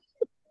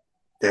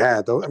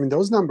 Yeah,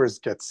 those numbers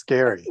get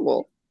scary.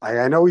 Well,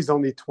 I know he's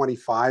only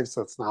 25,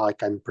 so it's not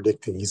like I'm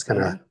predicting he's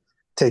going Uh, to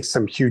take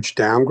some huge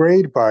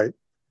downgrade, but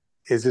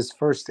is his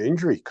first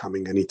injury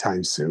coming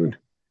anytime soon?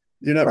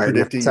 you're not Right. And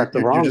if predicting. it's at the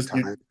You're wrong just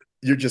time.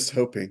 you're just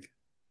hoping.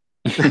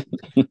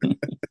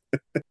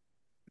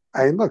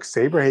 Look,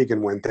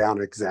 Saberhagen went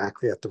down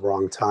exactly at the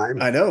wrong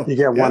time. I know. You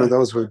get one Yeah. of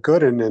those with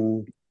Gooden,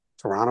 and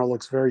Toronto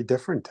looks very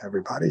different to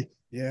everybody.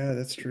 Yeah,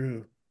 that's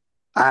true.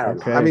 I don't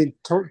know. Okay. I mean,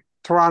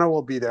 Toronto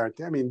will be there.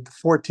 I mean, the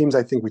 4 teams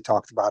I think we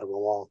talked about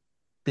will all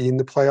be in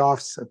the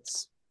playoffs.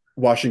 It's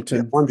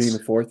Washington being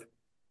the fourth.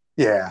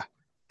 Yeah.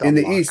 In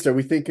the dumb luck. East, are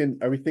we thinking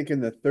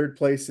the third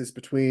place is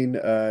between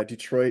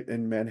Detroit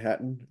and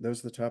Manhattan? Those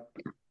are the top.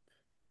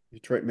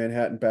 Detroit,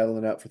 Manhattan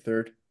battling out for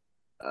third.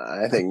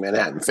 I think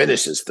Manhattan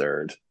finishes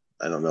third.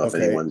 I don't know if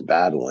Okay. anyone's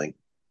battling.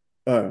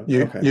 Oh,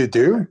 You okay. you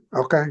do?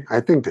 Okay. I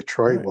think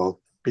Detroit Right. will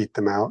beat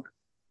them out.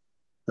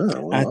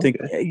 Oh, well, I think,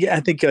 okay. yeah, I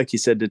think, like you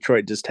said,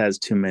 Detroit just has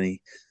too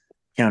many,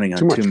 counting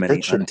Too on much too many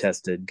pitching.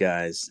 untested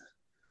guys.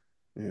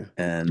 Yeah.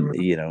 And,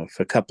 if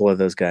a couple of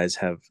those guys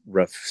have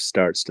rough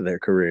starts to their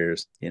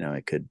careers,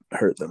 it could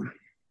hurt them.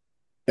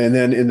 And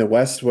then in the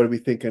West, what are we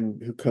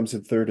thinking? Who comes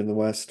in third in the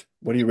West?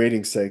 What do you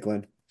ratings say,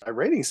 Glenn? My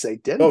ratings say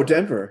Denver. Oh,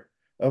 Denver.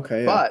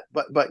 Okay, yeah.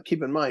 But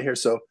keep in mind here,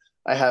 so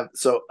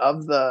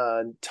of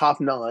the top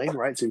 9,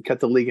 right? So you cut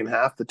the league in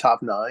half, the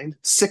top 9,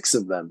 6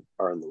 of them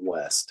are in the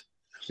West.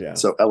 Yeah.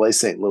 So LA,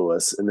 St.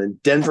 Louis, and then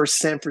Denver,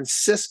 San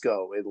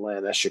Francisco,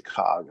 Atlanta,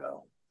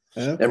 Chicago.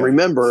 Okay. And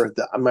remember,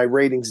 my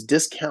ratings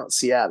discount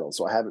Seattle,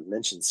 so I haven't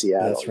mentioned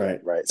Seattle. That's right.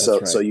 Yet, right? That's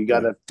So right. you got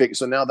to fix.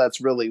 So now that's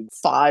really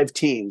 5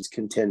 teams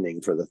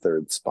contending for the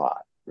third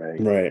spot, right?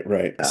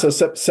 Right. Yeah. So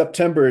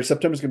September's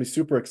going to be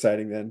super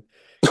exciting then,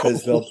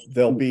 because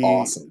there'll be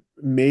Awesome.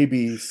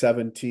 maybe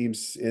 7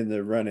 teams in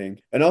the running.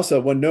 And also,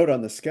 one note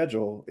on the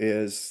schedule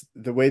is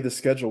the way the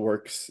schedule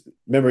works.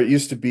 Remember, it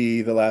used to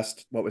be the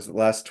last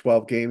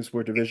 12 games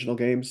were divisional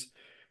games.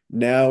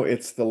 Now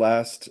it's the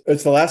last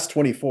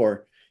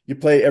 24. You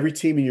play every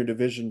team in your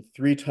division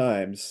 3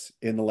 times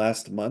in the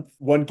last month.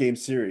 1-game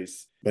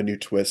series. A new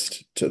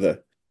twist to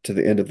the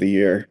end of the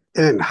year.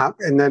 And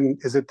then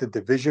is it the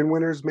division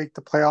winners make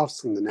the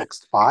playoffs in the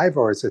next 5,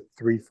 or is it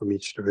 3 from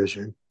each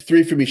division?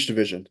 3 from each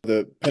division.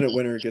 The pennant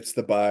winner gets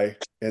the bye,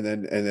 and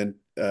then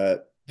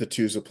the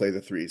 2s will play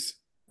the 3s.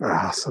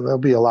 So there'll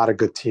be a lot of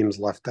good teams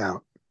left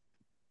out.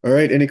 All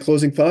right. Any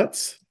closing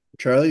thoughts?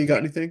 Charlie, you got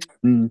anything?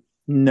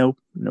 Nope.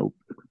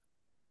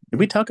 Did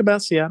we talk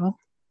about Seattle?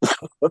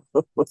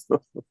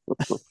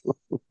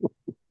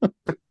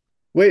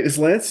 Wait, is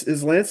Lance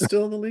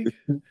still in the league?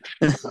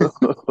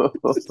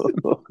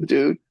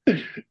 Dude.